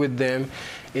journey with them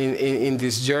in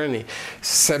this journey.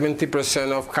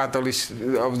 70%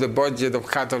 of the budget of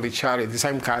Catholic charities,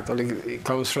 I'm Catholic, it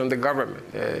comes from the government.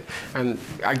 And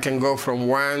I can go from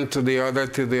one to the other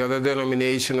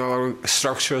denominational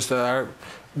structures that are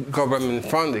government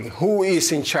funding. Who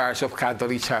is in charge of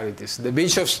Catholic charities? The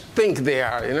bishops think they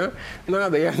are, No,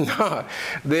 they are not.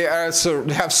 They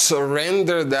have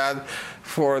surrendered that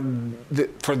for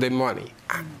the money.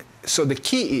 So the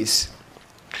key is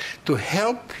to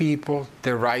help people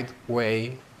the right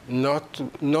way, not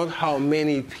how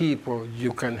many people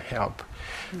you can help.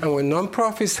 And when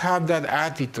nonprofits have that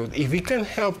attitude, if we can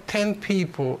help 10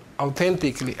 people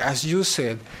authentically, as you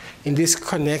said, in this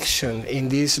connection, in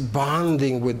this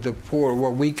bonding with the poor,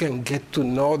 where we can get to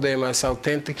know them as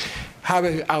authentic, have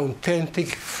an authentic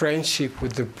friendship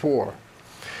with the poor,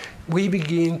 we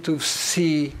begin to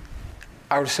see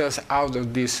ourselves out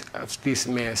of this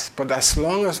mess. But as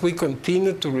long as we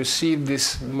continue to receive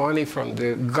this money from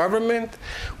the government,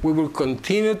 we will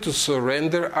continue to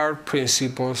surrender our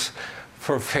principles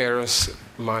for Pharaoh's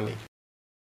money.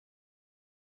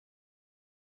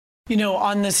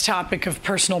 On this topic of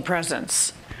personal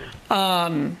presence,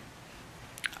 I've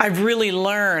really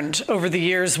learned over the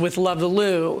years with Love the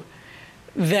Lou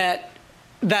that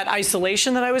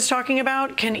isolation that I was talking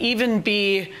about can even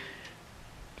be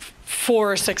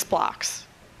 4 or 6 blocks,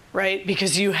 right?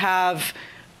 Because you have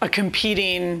a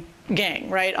competing gang,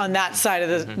 right, on that side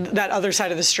of that other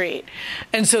side of the street.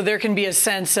 And so there can be a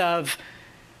sense of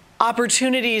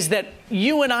opportunities that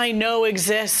you and I know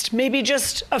exist, maybe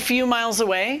just a few miles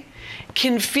away,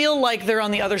 can feel like they're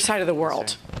on the other side of the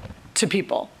world to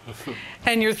people.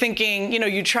 And you're thinking,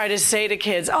 you try to say to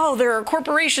kids, oh, there are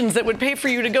corporations that would pay for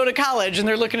you to go to college, and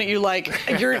they're looking at you like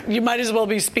you might as well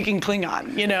be speaking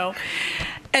Klingon,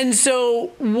 And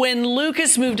so when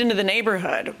Lucas moved into the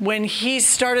neighborhood, when he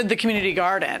started the community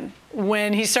garden,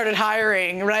 when he started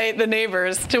hiring, right, the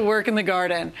neighbors to work in the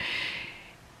garden,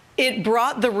 it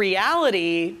brought the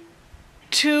reality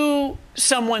to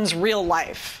someone's real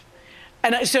life.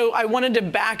 And so I wanted to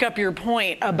back up your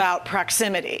point about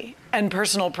proximity and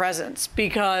personal presence,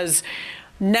 because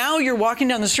now you're walking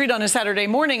down the street on a Saturday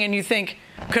morning and you think,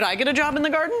 could I get a job in the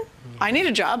garden? I need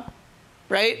a job,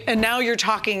 right? And now you're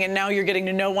talking, and now you're getting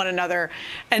to know one another,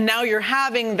 and now you're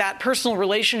having that personal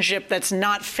relationship that's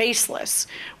not faceless,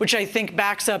 which I think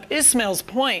backs up Ismail's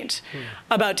point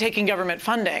about taking government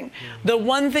funding. The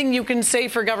one thing you can say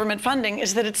for government funding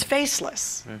is that it's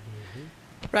faceless.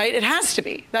 Right? It has to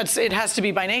be. It has to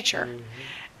be by nature.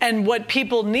 And what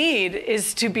people need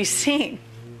is to be seen,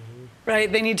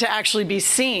 right? They need to actually be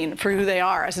seen for who they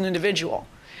are as an individual.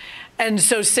 And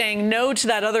so saying no to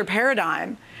that other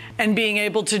paradigm and being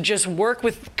able to just work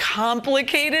with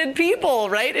complicated people,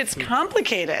 right? It's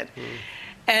complicated.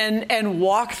 And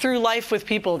walk through life with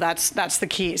people, that's the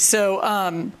key.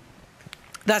 So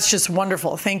that's just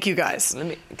wonderful. Thank you, guys.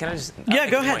 Can I just... Yeah,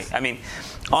 go ahead. Point. I mean,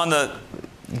 on the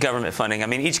government funding, I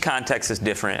mean, each context is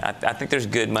different. I think there's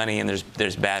good money and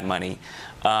there's bad money.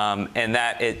 And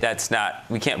that's not,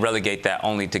 we can't relegate that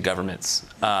only to governments.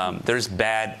 There's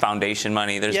bad foundation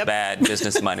money, there's bad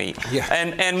business money,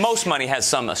 and most money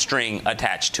has a string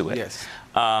attached to it. Yes.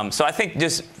 So I think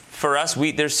just for us,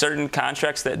 there's certain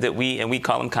contracts that we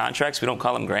call them contracts. We don't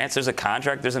call them grants. There's a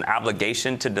contract. There's an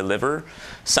obligation to deliver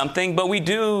something, but we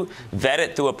do vet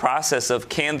it through a process of,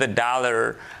 can the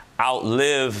dollar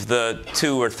outlive the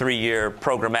 2 or 3 year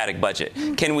programmatic budget?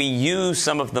 Can we use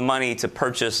some of the money to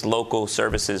purchase local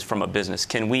services from a business?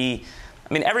 Can we,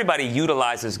 I mean, everybody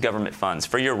utilizes government funds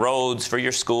for your roads, for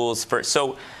your schools,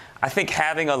 so I think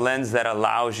having a lens that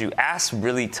allows you ask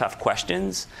really tough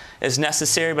questions is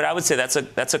necessary, but I would say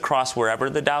that's across wherever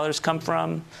the dollars come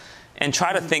from, and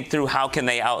try to think through how can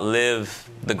they outlive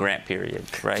the grant period,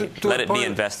 right? Let it be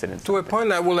invested in. To a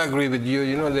point, I will agree with you.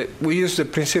 You know, we use the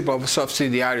principle of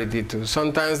subsidiarity too.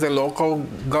 Sometimes the local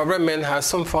government has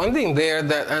some funding there,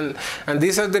 and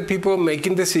these are the people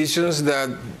making decisions that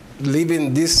live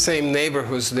in these same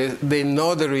neighborhoods. They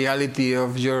know the reality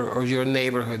of your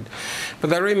neighborhood.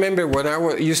 But I remember when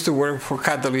I used to work for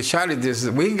Catholic Charities,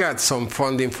 we got some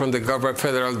funding from the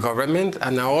federal government,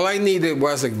 and all I needed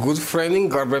was a good friend in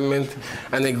government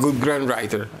and a good grant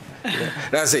writer.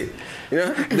 That's it. You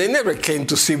know, they never came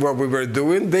to see what we were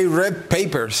doing. They read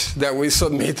papers that we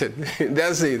submitted.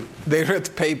 That's it. They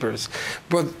read papers.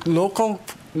 But local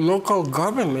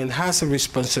government has a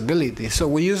responsibility. So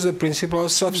we use the principle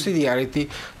of subsidiarity.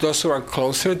 Those who are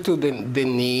closer to the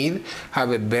need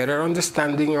have a better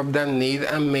understanding of that need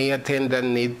and may attend that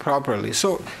need properly.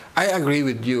 So I agree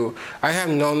with you. I have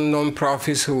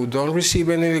non-profits who don't receive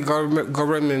any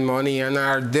government money and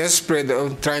are desperate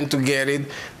of trying to get it.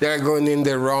 They are going in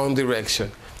the wrong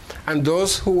direction. And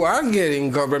those who are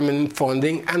getting government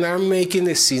funding and are making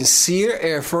a sincere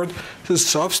effort to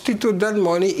substitute that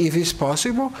money if it's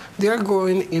possible, they are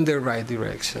going in the right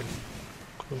direction.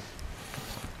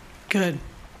 Good.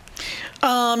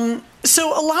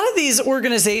 So a lot of these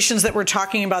organizations that we're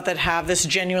talking about that have this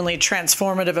genuinely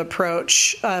transformative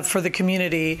approach for the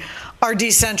community are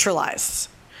decentralized.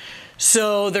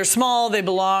 So they're small, they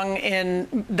belong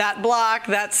in that block,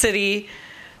 that city.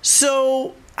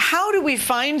 So how do we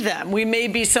find them? We may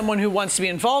be someone who wants to be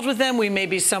involved with them. We may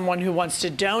be someone who wants to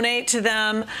donate to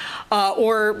them,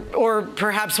 or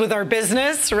perhaps with our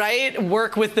business, right?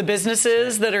 Work with the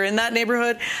businesses that are in that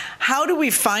neighborhood. How do we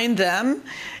find them?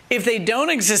 If they don't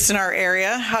exist in our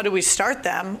area, how do we start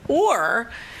them?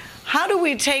 Or how do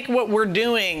we take what we're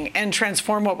doing and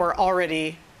transform what we're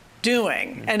already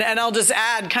doing? And I'll just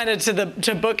add kind of to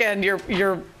bookend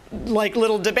your like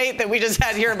little debate that we just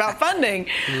had here about funding.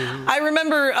 I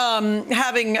remember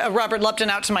having Robert Lupton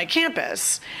out to my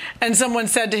campus, and someone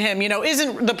said to him, you know,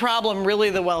 isn't the problem really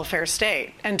the welfare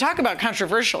state? And talk about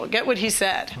controversial. Get what he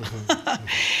said.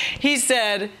 He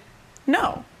said,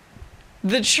 no.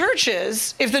 The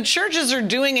churches, if the churches are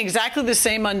doing exactly the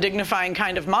same undignifying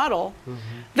kind of model,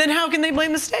 then how can they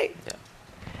blame the state? Yeah.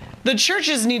 The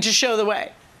churches need to show the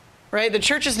way, right? The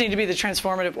churches need to be the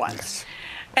transformative ones. Yes.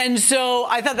 And so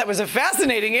I thought that was a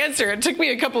fascinating answer. It took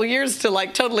me a couple of years to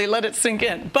like totally let it sink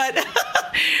in.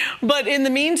 But in the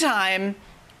meantime,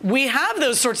 we have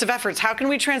those sorts of efforts. How can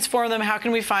we transform them? How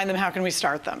can we find them? How can we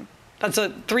start them? That's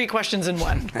 3 questions in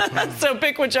one. So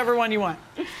pick whichever one you want.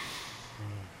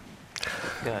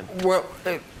 Good. Well,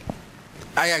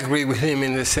 I agree with him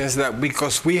in the sense that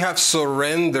because we have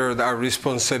surrendered our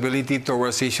responsibility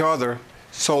towards each other,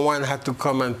 someone had to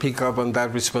come and pick up on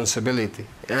that responsibility.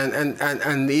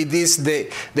 And it is the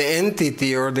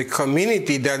entity or the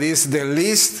community that is the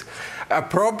least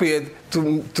appropriate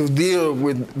to deal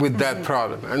with that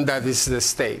problem, and that is the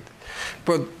state.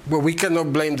 But we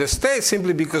cannot blame the state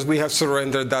simply because we have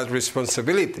surrendered that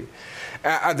responsibility.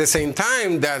 At the same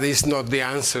time, that is not the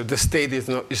answer. The state is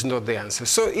not the answer.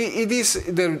 So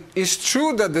it's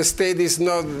true that the state is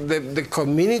not the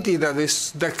community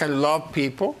that can love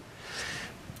people,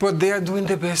 but they are doing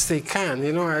the best they can.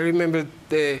 You know, I remember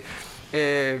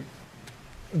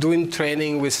doing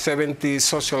training with 70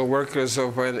 social workers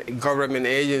of a government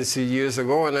agency years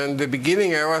ago, and in the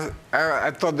beginning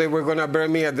I thought they were going to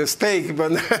burn me at the stake,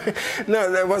 but no,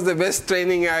 that was the best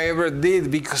training I ever did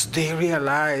because they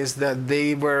realized that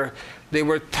they were They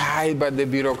were tied by the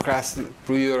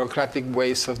bureaucratic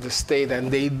ways of the state, and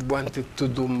they wanted to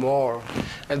do more.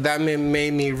 And that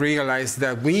made me realize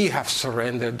that we have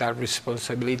surrendered that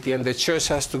responsibility, and the church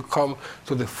has to come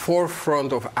to the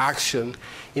forefront of action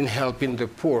in helping the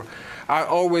poor. I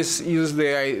always use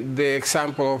the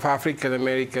example of African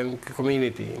American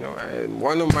community. You know,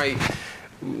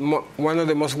 one of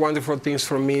the most wonderful things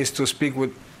for me is to speak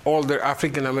with older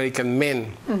African American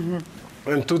men. Mm-hmm.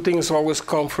 And two things always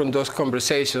come from those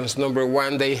conversations. Number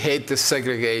one, they hate the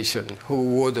segregation.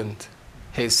 Who wouldn't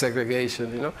hate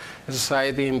segregation? You know, a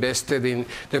society invested in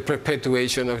the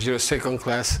perpetuation of your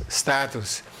second-class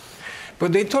status.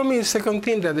 But they told me a second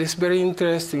thing that is very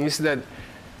interesting is that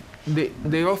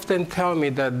they often tell me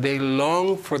that they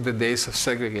long for the days of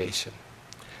segregation.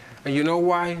 And you know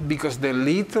why? Because the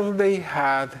little they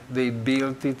had, they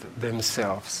built it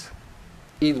themselves.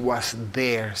 It was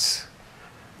theirs.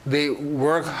 They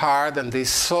worked hard and they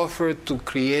suffered to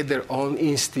create their own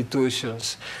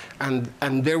institutions. And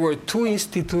there were two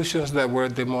institutions that were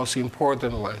the most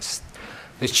important ones,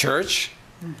 the church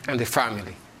and the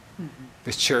family.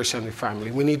 The church and the family.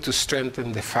 We need to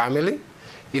strengthen the family.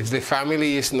 If the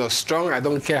family is not strong, I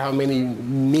don't care how many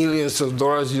millions of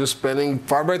dollars you spend in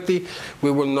poverty, we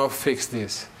will not fix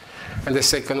this. And the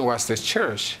second was the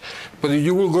church. But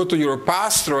you will go to your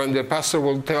pastor and the pastor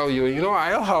will tell you, you know,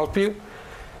 I'll help you,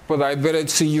 but I better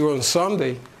see you on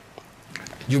Sunday.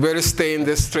 You better stay in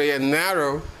the straight and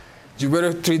narrow. You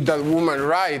better treat that woman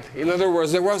right. In other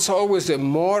words, there was always a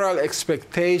moral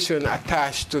expectation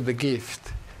attached to the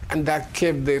gift. And that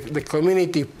kept the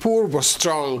community poor but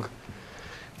strong.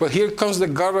 But here comes the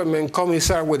government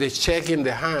commissar with a check in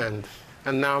the hand.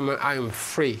 And now I am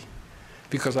free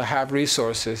because I have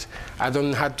resources. I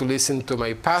don't have to listen to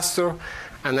my pastor,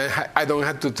 and I don't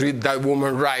have to treat that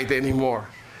woman right anymore.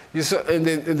 And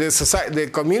the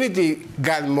community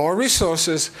got more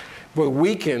resources, but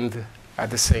weakened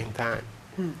at the same time.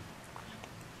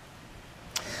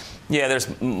 Yeah,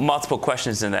 there's multiple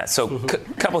questions in that. So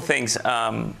couple things.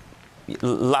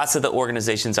 Lots of the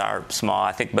organizations are small,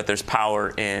 I think, but there's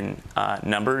power in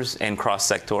numbers and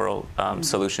cross-sectoral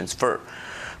solutions.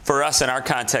 For us, in our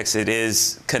context, it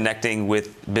is connecting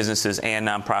with businesses and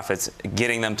nonprofits,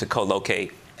 getting them to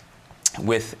co-locate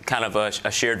with kind of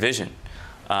a shared vision.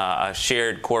 A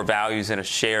shared core values and a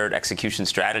shared execution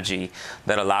strategy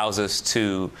that allows us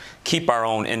to keep our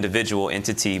own individual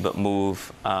entity but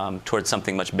move towards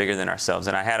something much bigger than ourselves.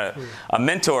 And I had a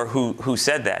mentor who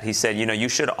said that. He said, you know, you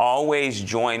should always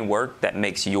join work that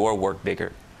makes your work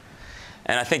bigger.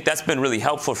 And I think that's been really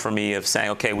helpful for me of saying,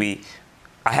 okay,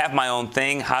 I have my own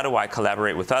thing. How do I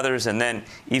collaborate with others? And then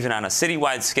even on a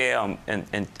citywide scale,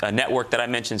 and a network that I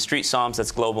mentioned, Street Psalms,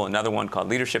 that's global, another one called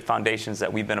Leadership Foundations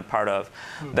that we've been a part of,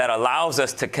 that allows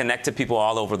us to connect to people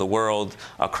all over the world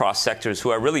across sectors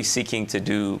who are really seeking to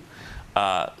do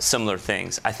similar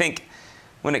things. I think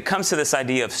when it comes to this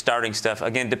idea of starting stuff,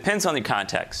 again, depends on the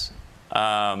context.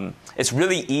 It's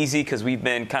really easy because we've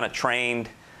been kind of trained,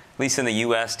 at least in the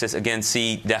U.S., to, again,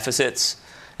 see deficits.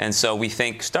 And so we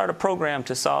think, start a program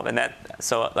to solve, and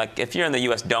so like if you're in the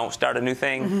U.S., don't start a new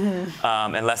thing,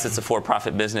 unless it's a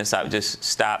for-profit business. I would just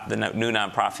stop the new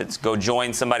nonprofits, go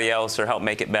join somebody else or help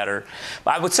make it better.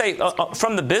 But I would say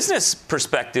from the business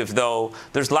perspective, though,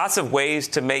 there's lots of ways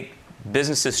to make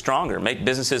businesses stronger, make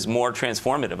businesses more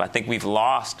transformative. I think we've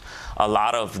lost a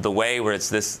lot of the way where it's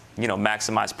this, you know,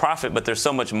 maximize profit, but there's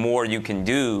so much more you can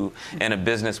do in a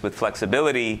business with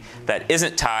flexibility that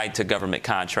isn't tied to government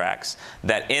contracts,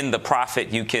 that in the profit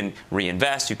you can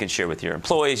reinvest, you can share with your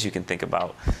employees, you can think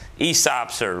about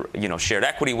ESOPs or, you know, shared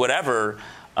equity, whatever,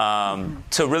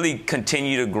 to really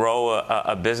continue to grow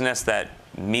a business that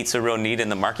meets a real need in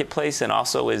the marketplace and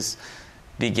also is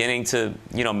beginning to,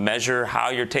 you know, measure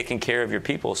how you're taking care of your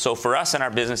people. So for us in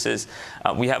our businesses,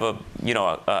 we have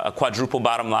a quadruple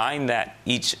bottom line that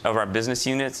each of our business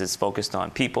units is focused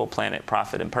on people, planet,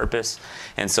 profit, and purpose.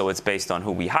 And so it's based on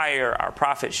who we hire, our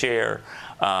profit share,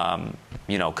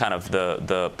 you know, kind of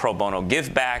the pro bono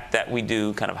give back that we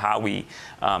do, kind of how we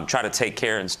try to take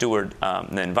care and steward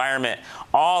the environment.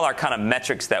 All are kind of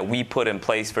metrics that we put in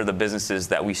place for the businesses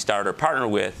that we start or partner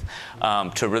with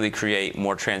to really create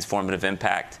more transformative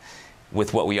impact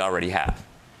with what we already have.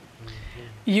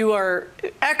 You are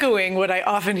echoing what I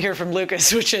often hear from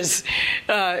Lucas, which is,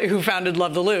 who founded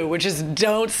Love the Lou, which is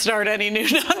don't start any new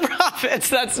nonprofits.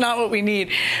 That's not what we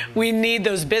need. We need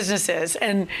those businesses.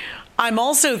 And I'm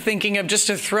also thinking of, just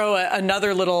to throw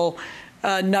another little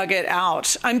nugget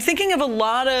out, I'm thinking of a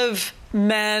lot of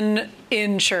men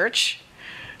in church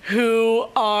who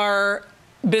are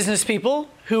business people,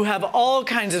 who have all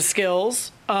kinds of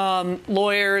skills,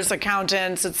 lawyers,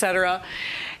 accountants, etc.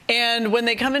 And when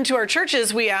they come into our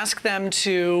churches, we ask them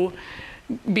to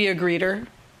be a greeter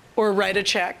or write a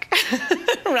check,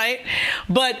 right?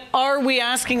 But are we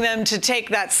asking them to take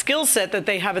that skill set that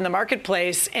they have in the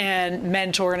marketplace and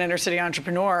mentor an inner city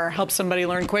entrepreneur, help somebody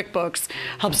learn QuickBooks,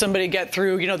 help somebody get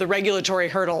through, the regulatory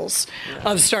hurdles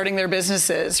of starting their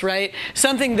businesses, right?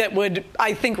 Something that would,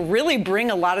 I think, really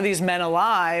bring a lot of these men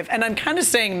alive. And I'm kind of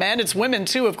saying men, it's women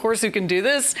too, of course, who can do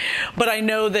this. But I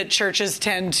know that churches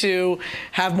tend to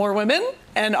have more women.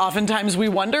 And oftentimes we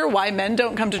wonder why men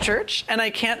don't come to church. And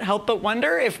I can't help but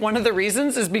wonder if one of the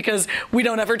reasons is because we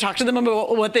don't ever talk to them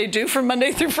about what they do from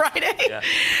Monday through Friday. Yeah.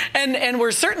 And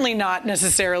we're certainly not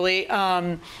necessarily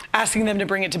asking them to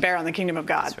bring it to bear on the kingdom of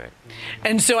God. That's right.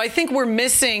 And so I think we're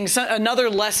missing another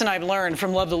lesson I've learned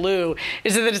from Love the Lou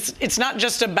is that it's not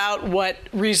just about what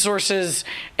resources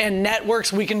and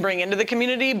networks we can bring into the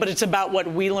community, but it's about what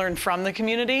we learn from the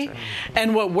community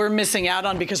and what we're missing out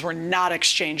on because we're not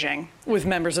exchanging with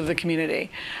members of the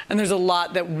community. And there's a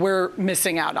lot that we're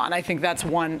missing out on. I think that's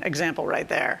one example right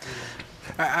there.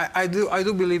 I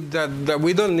do believe that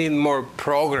we don't need more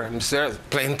programs. There are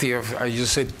plenty of, you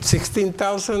said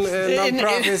 16,000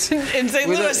 nonprofits. In St.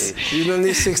 Louis. You don't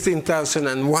need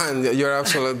 16,001. You're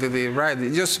absolutely right.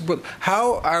 But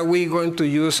how are we going to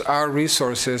use our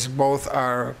resources, both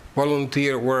our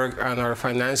volunteer work and our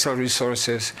financial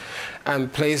resources,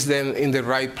 and place them in the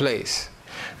right place?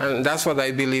 And that's what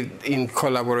I believe in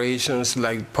collaborations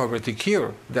like Poverty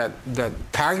Cure, that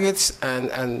targets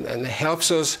and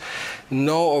helps us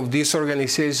know of these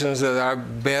organizations that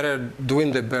are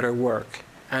doing the better work.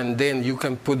 And then you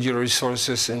can put your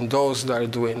resources in those that are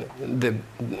doing the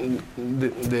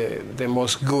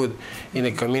most good in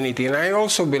the community. And I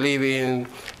also believe in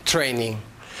training.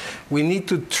 We need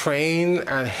to train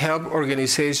and help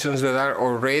organizations that are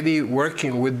already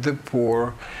working with the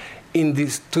poor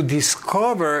to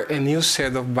discover a new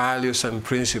set of values and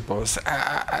principles.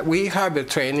 We have a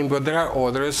training, but there are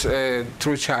others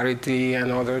through charity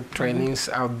and other trainings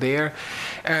out there.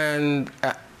 And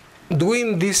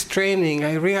doing this training,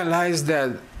 I realized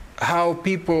that how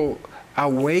people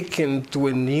awaken to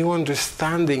a new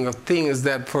understanding of things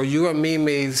that for you and me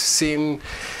may seem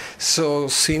so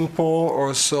simple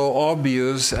or so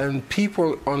obvious, and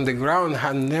people on the ground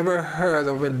had never heard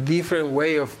of a different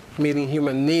way of meeting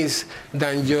human needs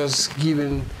than just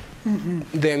giving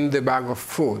them the bag of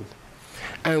food.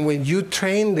 And when you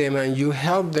train them and you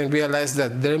help them realize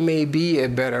that there may be a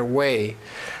better way,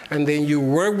 and then you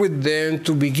work with them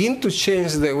to begin to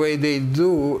change the way they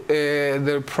do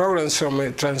their programs from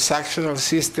a transactional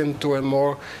system to a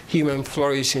more human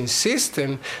flourishing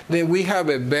system, then we have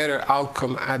a better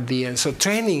outcome at the end. So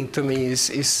training to me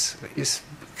is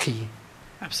key.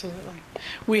 Absolutely.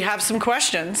 We have some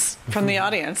questions from the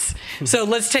audience. So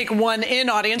let's take one in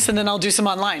audience and then I'll do some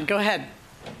online. Go ahead.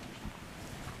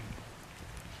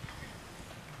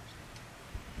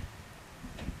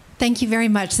 Thank you very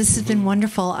much. This has been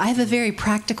wonderful. I have a very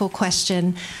practical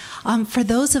question. For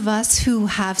those of us who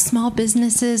have small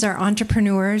businesses or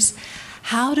entrepreneurs,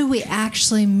 how do we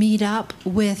actually meet up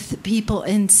with people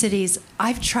in cities?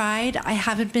 I've tried. I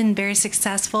haven't been very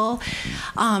successful.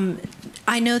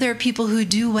 I know there are people who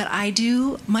do what I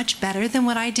do much better than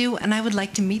what I do, and I would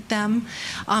like to meet them.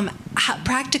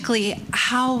 Practically,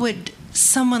 how would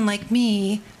someone like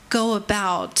me go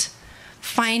about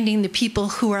finding the people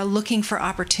who are looking for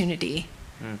opportunity?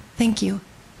 Thank you.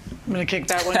 I'm going to kick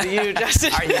that one to you,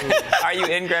 Justin. Are you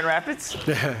in Grand Rapids? I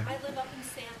live up in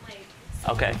Sand Lake.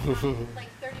 So okay. Like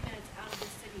 30 minutes out of the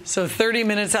city. So 30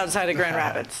 minutes outside of Grand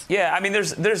Rapids. Yeah, I mean,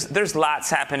 there's lots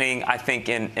happening, I think,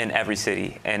 in every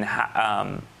city. And,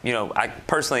 I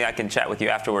personally, I can chat with you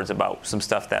afterwards about some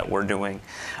stuff that we're doing.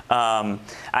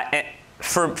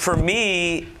 For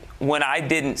me, when I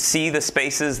didn't see the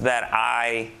spaces that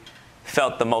I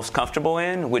felt the most comfortable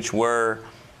in, which were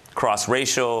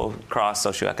cross-racial,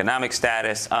 cross-socioeconomic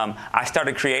status, I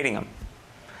started creating them.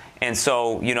 And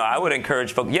so, I would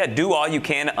encourage folks, do all you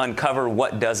can to uncover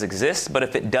what does exist. But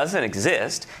if it doesn't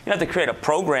exist, you don't have to create a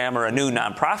program or a new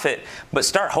nonprofit, but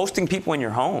start hosting people in your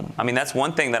home. I mean, that's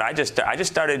one thing that I just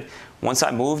started once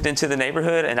I moved into the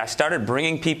neighborhood, and I started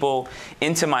bringing people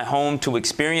into my home to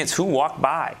experience who walked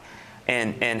by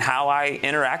and how I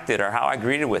interacted or how I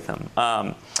greeted with them.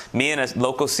 Me and a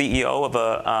local CEO of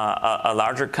a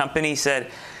larger company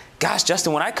said, gosh,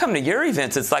 Justin, when I come to your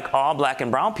events, it's like all black and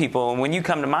brown people. And when you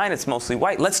come to mine, it's mostly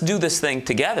white. Let's do this thing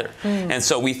together. And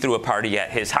so we threw a party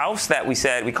at his house that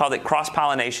we called it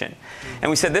cross-pollination. And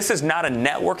we said, this is not a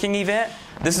networking event.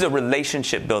 This is a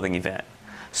relationship building event.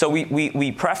 So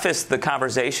we prefaced the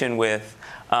conversation with,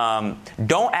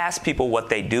 don't ask people what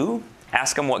they do.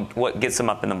 Ask them what gets them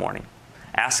up in the morning.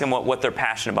 Ask them what they're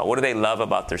passionate about. What do they love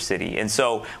about their city? And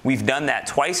so we've done that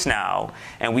twice now,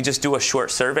 and we just do a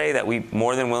short survey that we're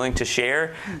more than willing to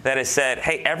share that has said,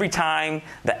 hey, every time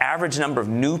the average number of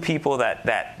new people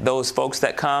that those folks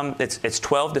that come, it's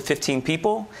 12 to 15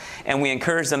 people, and we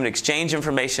encourage them to exchange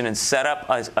information and set up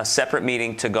a separate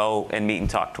meeting to go and meet and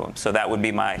talk to them. So that would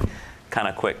be my kind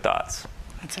of quick thoughts.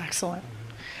 That's excellent.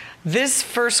 This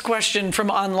first question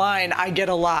from online I get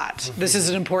a lot. This is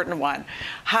an important one.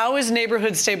 How is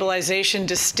neighborhood stabilization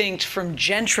distinct from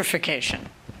gentrification?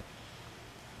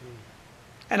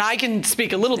 And I can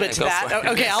speak a little bit to that.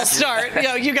 Okay, I'll start.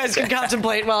 You guys can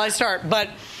contemplate while I start. But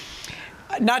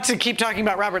not to keep talking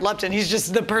about Robert Lupton, he's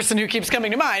just the person who keeps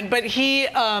coming to mind. But he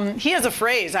has a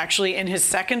phrase, actually, in his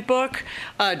second book,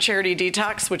 Charity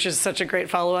Detox, which is such a great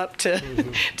follow-up to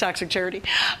Toxic Charity,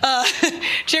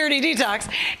 Charity Detox.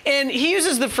 And he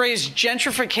uses the phrase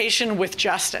gentrification with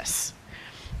justice.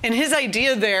 And his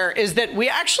idea there is that we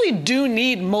actually do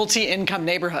need multi-income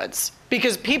neighborhoods,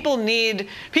 because people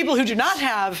who do not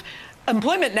have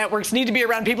employment networks need to be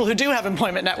around people who do have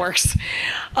employment networks.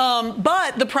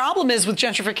 But the problem is with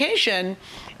gentrification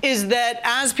is that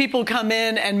as people come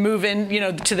in and move in,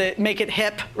 make it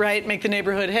hip, right? Make the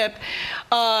neighborhood hip.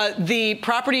 The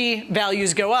property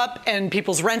values go up and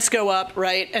people's rents go up,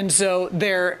 right? And so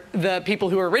the people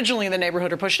who were originally in the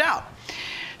neighborhood are pushed out.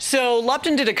 So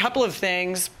Lupton did a couple of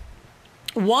things.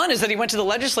 One is that he went to the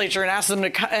legislature and asked them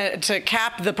to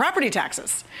cap the property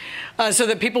taxes so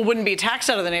that people wouldn't be taxed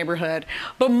out of the neighborhood.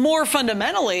 But more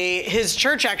fundamentally, his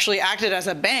church actually acted as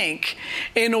a bank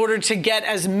in order to get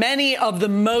as many of the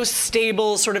most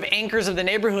stable sort of anchors of the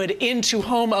neighborhood into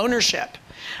home ownership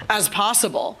as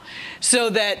possible, so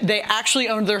that they actually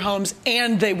owned their homes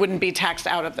and they wouldn't be taxed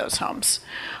out of those homes,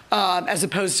 as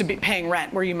opposed to paying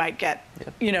rent where you might get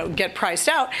priced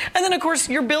out. And then, of course,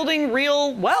 you're building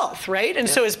real wealth, right? And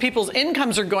so as people's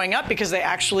incomes are going up because they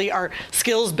actually are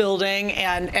skills building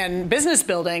and business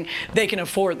building, they can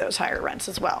afford those higher rents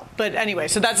as well. But anyway,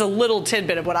 so that's a little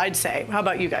tidbit of what I'd say. How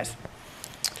about you guys?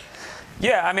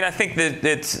 Yeah, I mean, I think that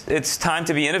it's time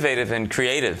to be innovative and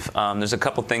creative. There's a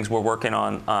couple things we're working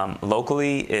on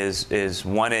locally.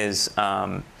 One is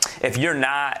if you don't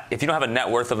have a net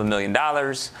worth of $1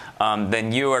 million,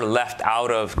 then you are left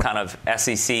out of kind of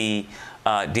SEC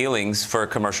dealings for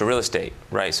commercial real estate,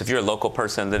 right? So if you're a local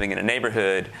person living in a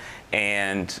neighborhood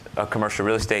and a commercial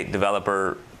real estate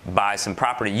developer buy some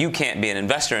property, you can't be an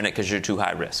investor in it because you're too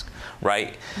high risk,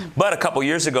 right? But a couple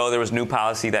years ago, there was new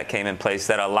policy that came in place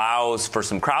that allows for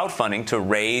some crowdfunding to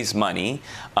raise money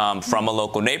from a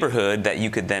local neighborhood that you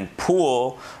could then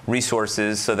pool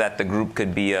resources so that the group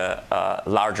could be a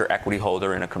larger equity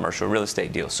holder in a commercial real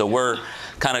estate deal. So we're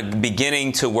kind of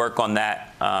beginning to work on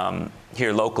that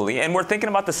here locally. And we're thinking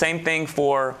about the same thing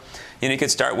for, you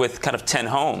could start with kind of 10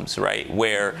 homes, right,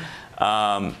 where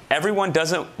everyone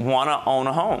doesn't want to own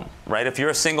a home, right? If you're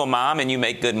a single mom and you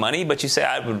make good money, but you say,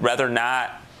 I would rather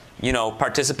not,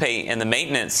 participate in the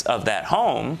maintenance of that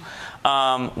home.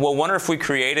 Well, wonder if we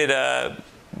created a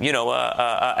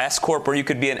S corp where you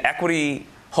could be an equity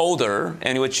holder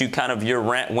in which your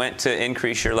rent went to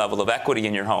increase your level of equity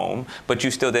in your home, but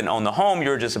you still didn't own the home.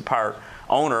 You're just a part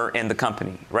owner in the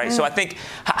company, right? So I think,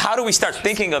 how do we start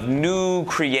thinking of new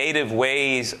creative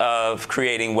ways of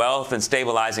creating wealth and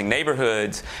stabilizing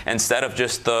neighborhoods instead of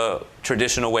just the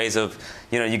traditional ways of,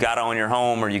 you got to own your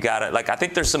home, or you got to, I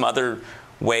think there's some other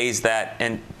ways that,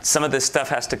 and some of this stuff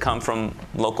has to come from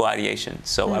local ideation.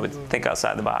 So I would think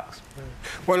outside the box.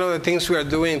 One of the things we are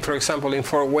doing, for example, in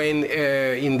Fort Wayne,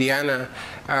 Indiana,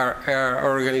 our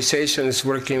organization is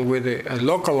working with a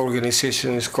local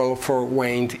organization. It's called Fort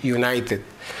Wayne United,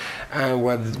 and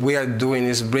what we are doing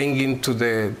is bringing to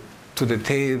the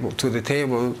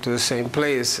same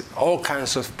place all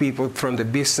kinds of people from the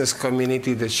business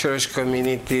community, the church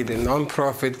community, the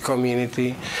nonprofit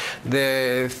community,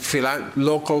 the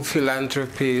local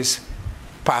philanthropists,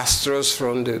 pastors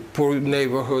from the poor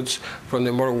neighborhoods, from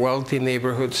the more wealthy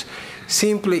neighborhoods,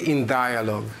 simply in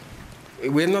dialogue.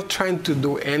 We're not trying to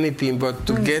do anything but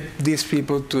to get these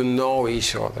people to know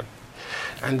each other.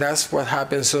 And that's what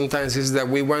happens sometimes, is that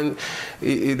we want,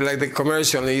 like the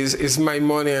commercial, it's my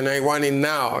money and I want it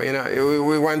now.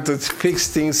 We want to fix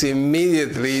things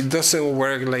immediately. It doesn't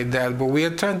work like that. But we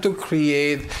are trying to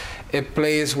create a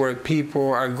place where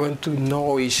people are going to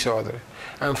know each other.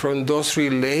 And from those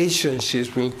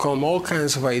relationships will come all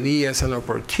kinds of ideas and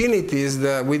opportunities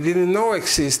that we didn't know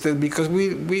existed because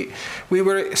we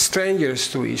were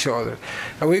strangers to each other.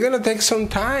 And we're going to take some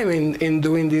time in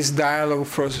doing this dialogue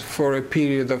for a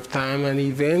period of time and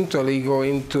eventually go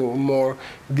into more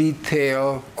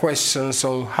detailed questions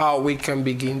on how we can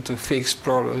begin to fix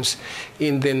problems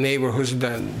in the neighborhoods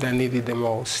that need it the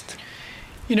most.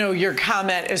 You know, your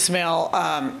comment, Ismail,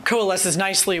 coalesces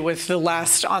nicely with the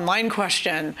last online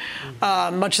question.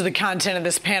 Much of the content of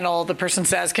this panel, the person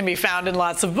says, can be found in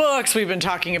lots of books. We've been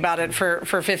talking about it for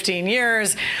 15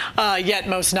 years, yet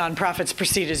most nonprofits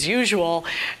proceed as usual.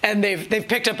 And they've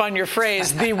picked up on your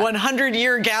phrase, the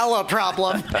 100-year gala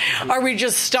problem. Are we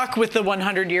just stuck with the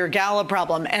 100-year gala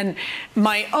problem? And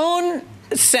my own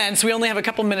sense, we only have a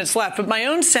couple minutes left, but my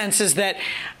own sense is that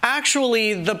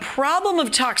actually the problem of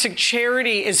toxic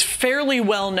charity is fairly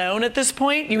well known at this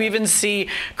point. You even see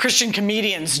Christian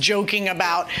comedians joking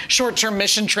about short-term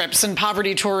mission trips and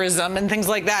poverty tourism and things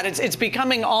like that. It's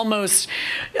becoming almost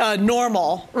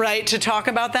normal, right, to talk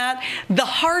about that. The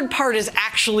hard part is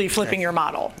actually flipping your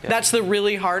model. Yeah. That's the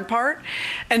really hard part.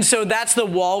 And so that's the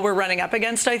wall we're running up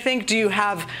against, I think. Do you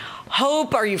have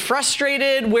hope? Are you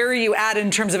frustrated? Where are you at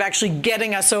in terms of actually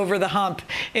getting us over the hump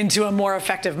into a more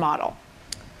effective model?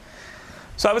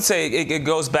 So I would say it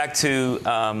goes back to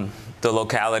the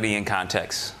locality and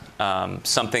context.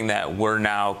 Something that we're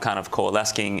now kind of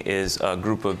coalescing is a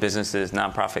group of businesses,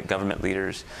 nonprofit, government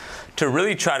leaders, to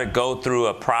really try to go through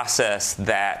a process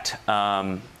that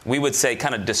we would say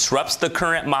kind of disrupts the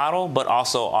current model, but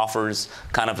also offers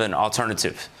kind of an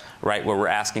alternative, right, where we're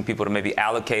asking people to maybe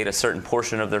allocate a certain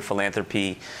portion of their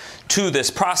philanthropy to this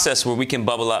process where we can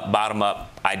bubble up, bottom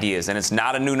up ideas. And it's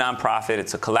not a new nonprofit,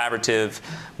 it's a collaborative,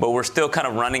 but we're still kind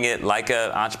of running it like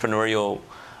an entrepreneurial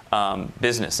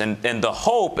business. And the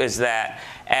hope is that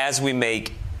as we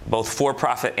make both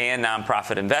for-profit and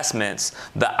nonprofit investments,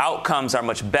 the outcomes are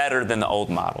much better than the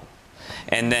old model.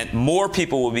 And that more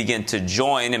people will begin to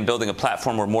join in building a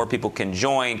platform where more people can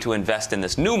join to invest in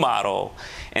this new model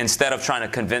instead of trying to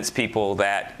convince people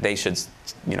that they should,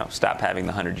 stop having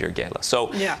the 100-year gala.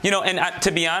 So, yeah. And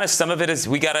to be honest, some of it is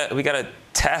we gotta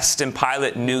test and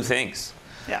pilot new things.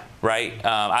 Yeah. Right?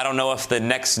 I don't know if the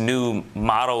next new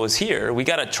model is here. We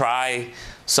got to try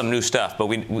some new stuff, but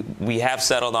we have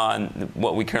settled on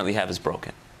what we currently have is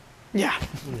broken. Yeah.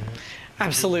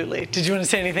 Absolutely. Did you want to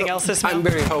say anything else, Ismail?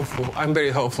 I'm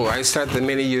very hopeful. I started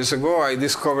many years ago. I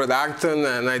discovered Acton,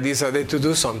 and I decided to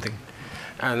do something.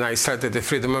 And I started the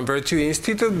Freedom and Virtue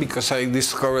Institute because I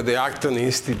discovered the Acton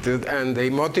Institute, and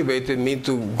they motivated me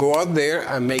to go out there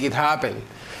and make it happen.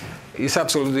 It's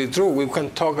absolutely true. We can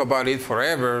talk about it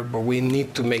forever, but we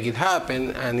need to make it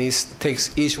happen, and it takes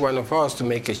each one of us to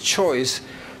make a choice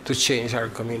to change our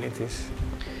communities.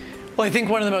 Well, I think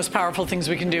one of the most powerful things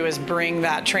we can do is bring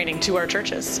that training to our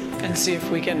churches and see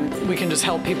if we can just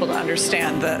help people to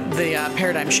understand the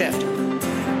paradigm shift.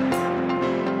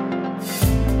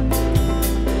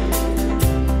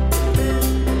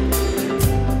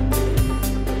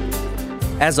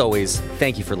 As always,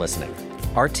 thank you for listening.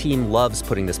 Our team loves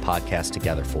putting this podcast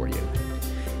together for you.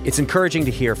 It's encouraging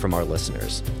to hear from our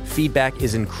listeners. Feedback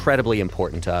is incredibly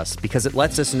important to us because it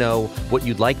lets us know what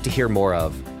you'd like to hear more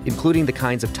of, including the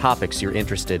kinds of topics you're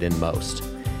interested in most.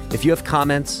 If you have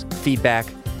comments, feedback,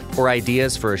 or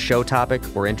ideas for a show topic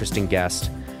or interesting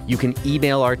guest, you can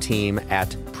email our team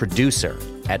at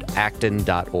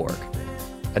producer@acton.org.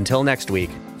 Until next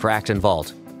week, for Acton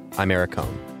Vault, I'm Eric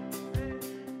Cohn.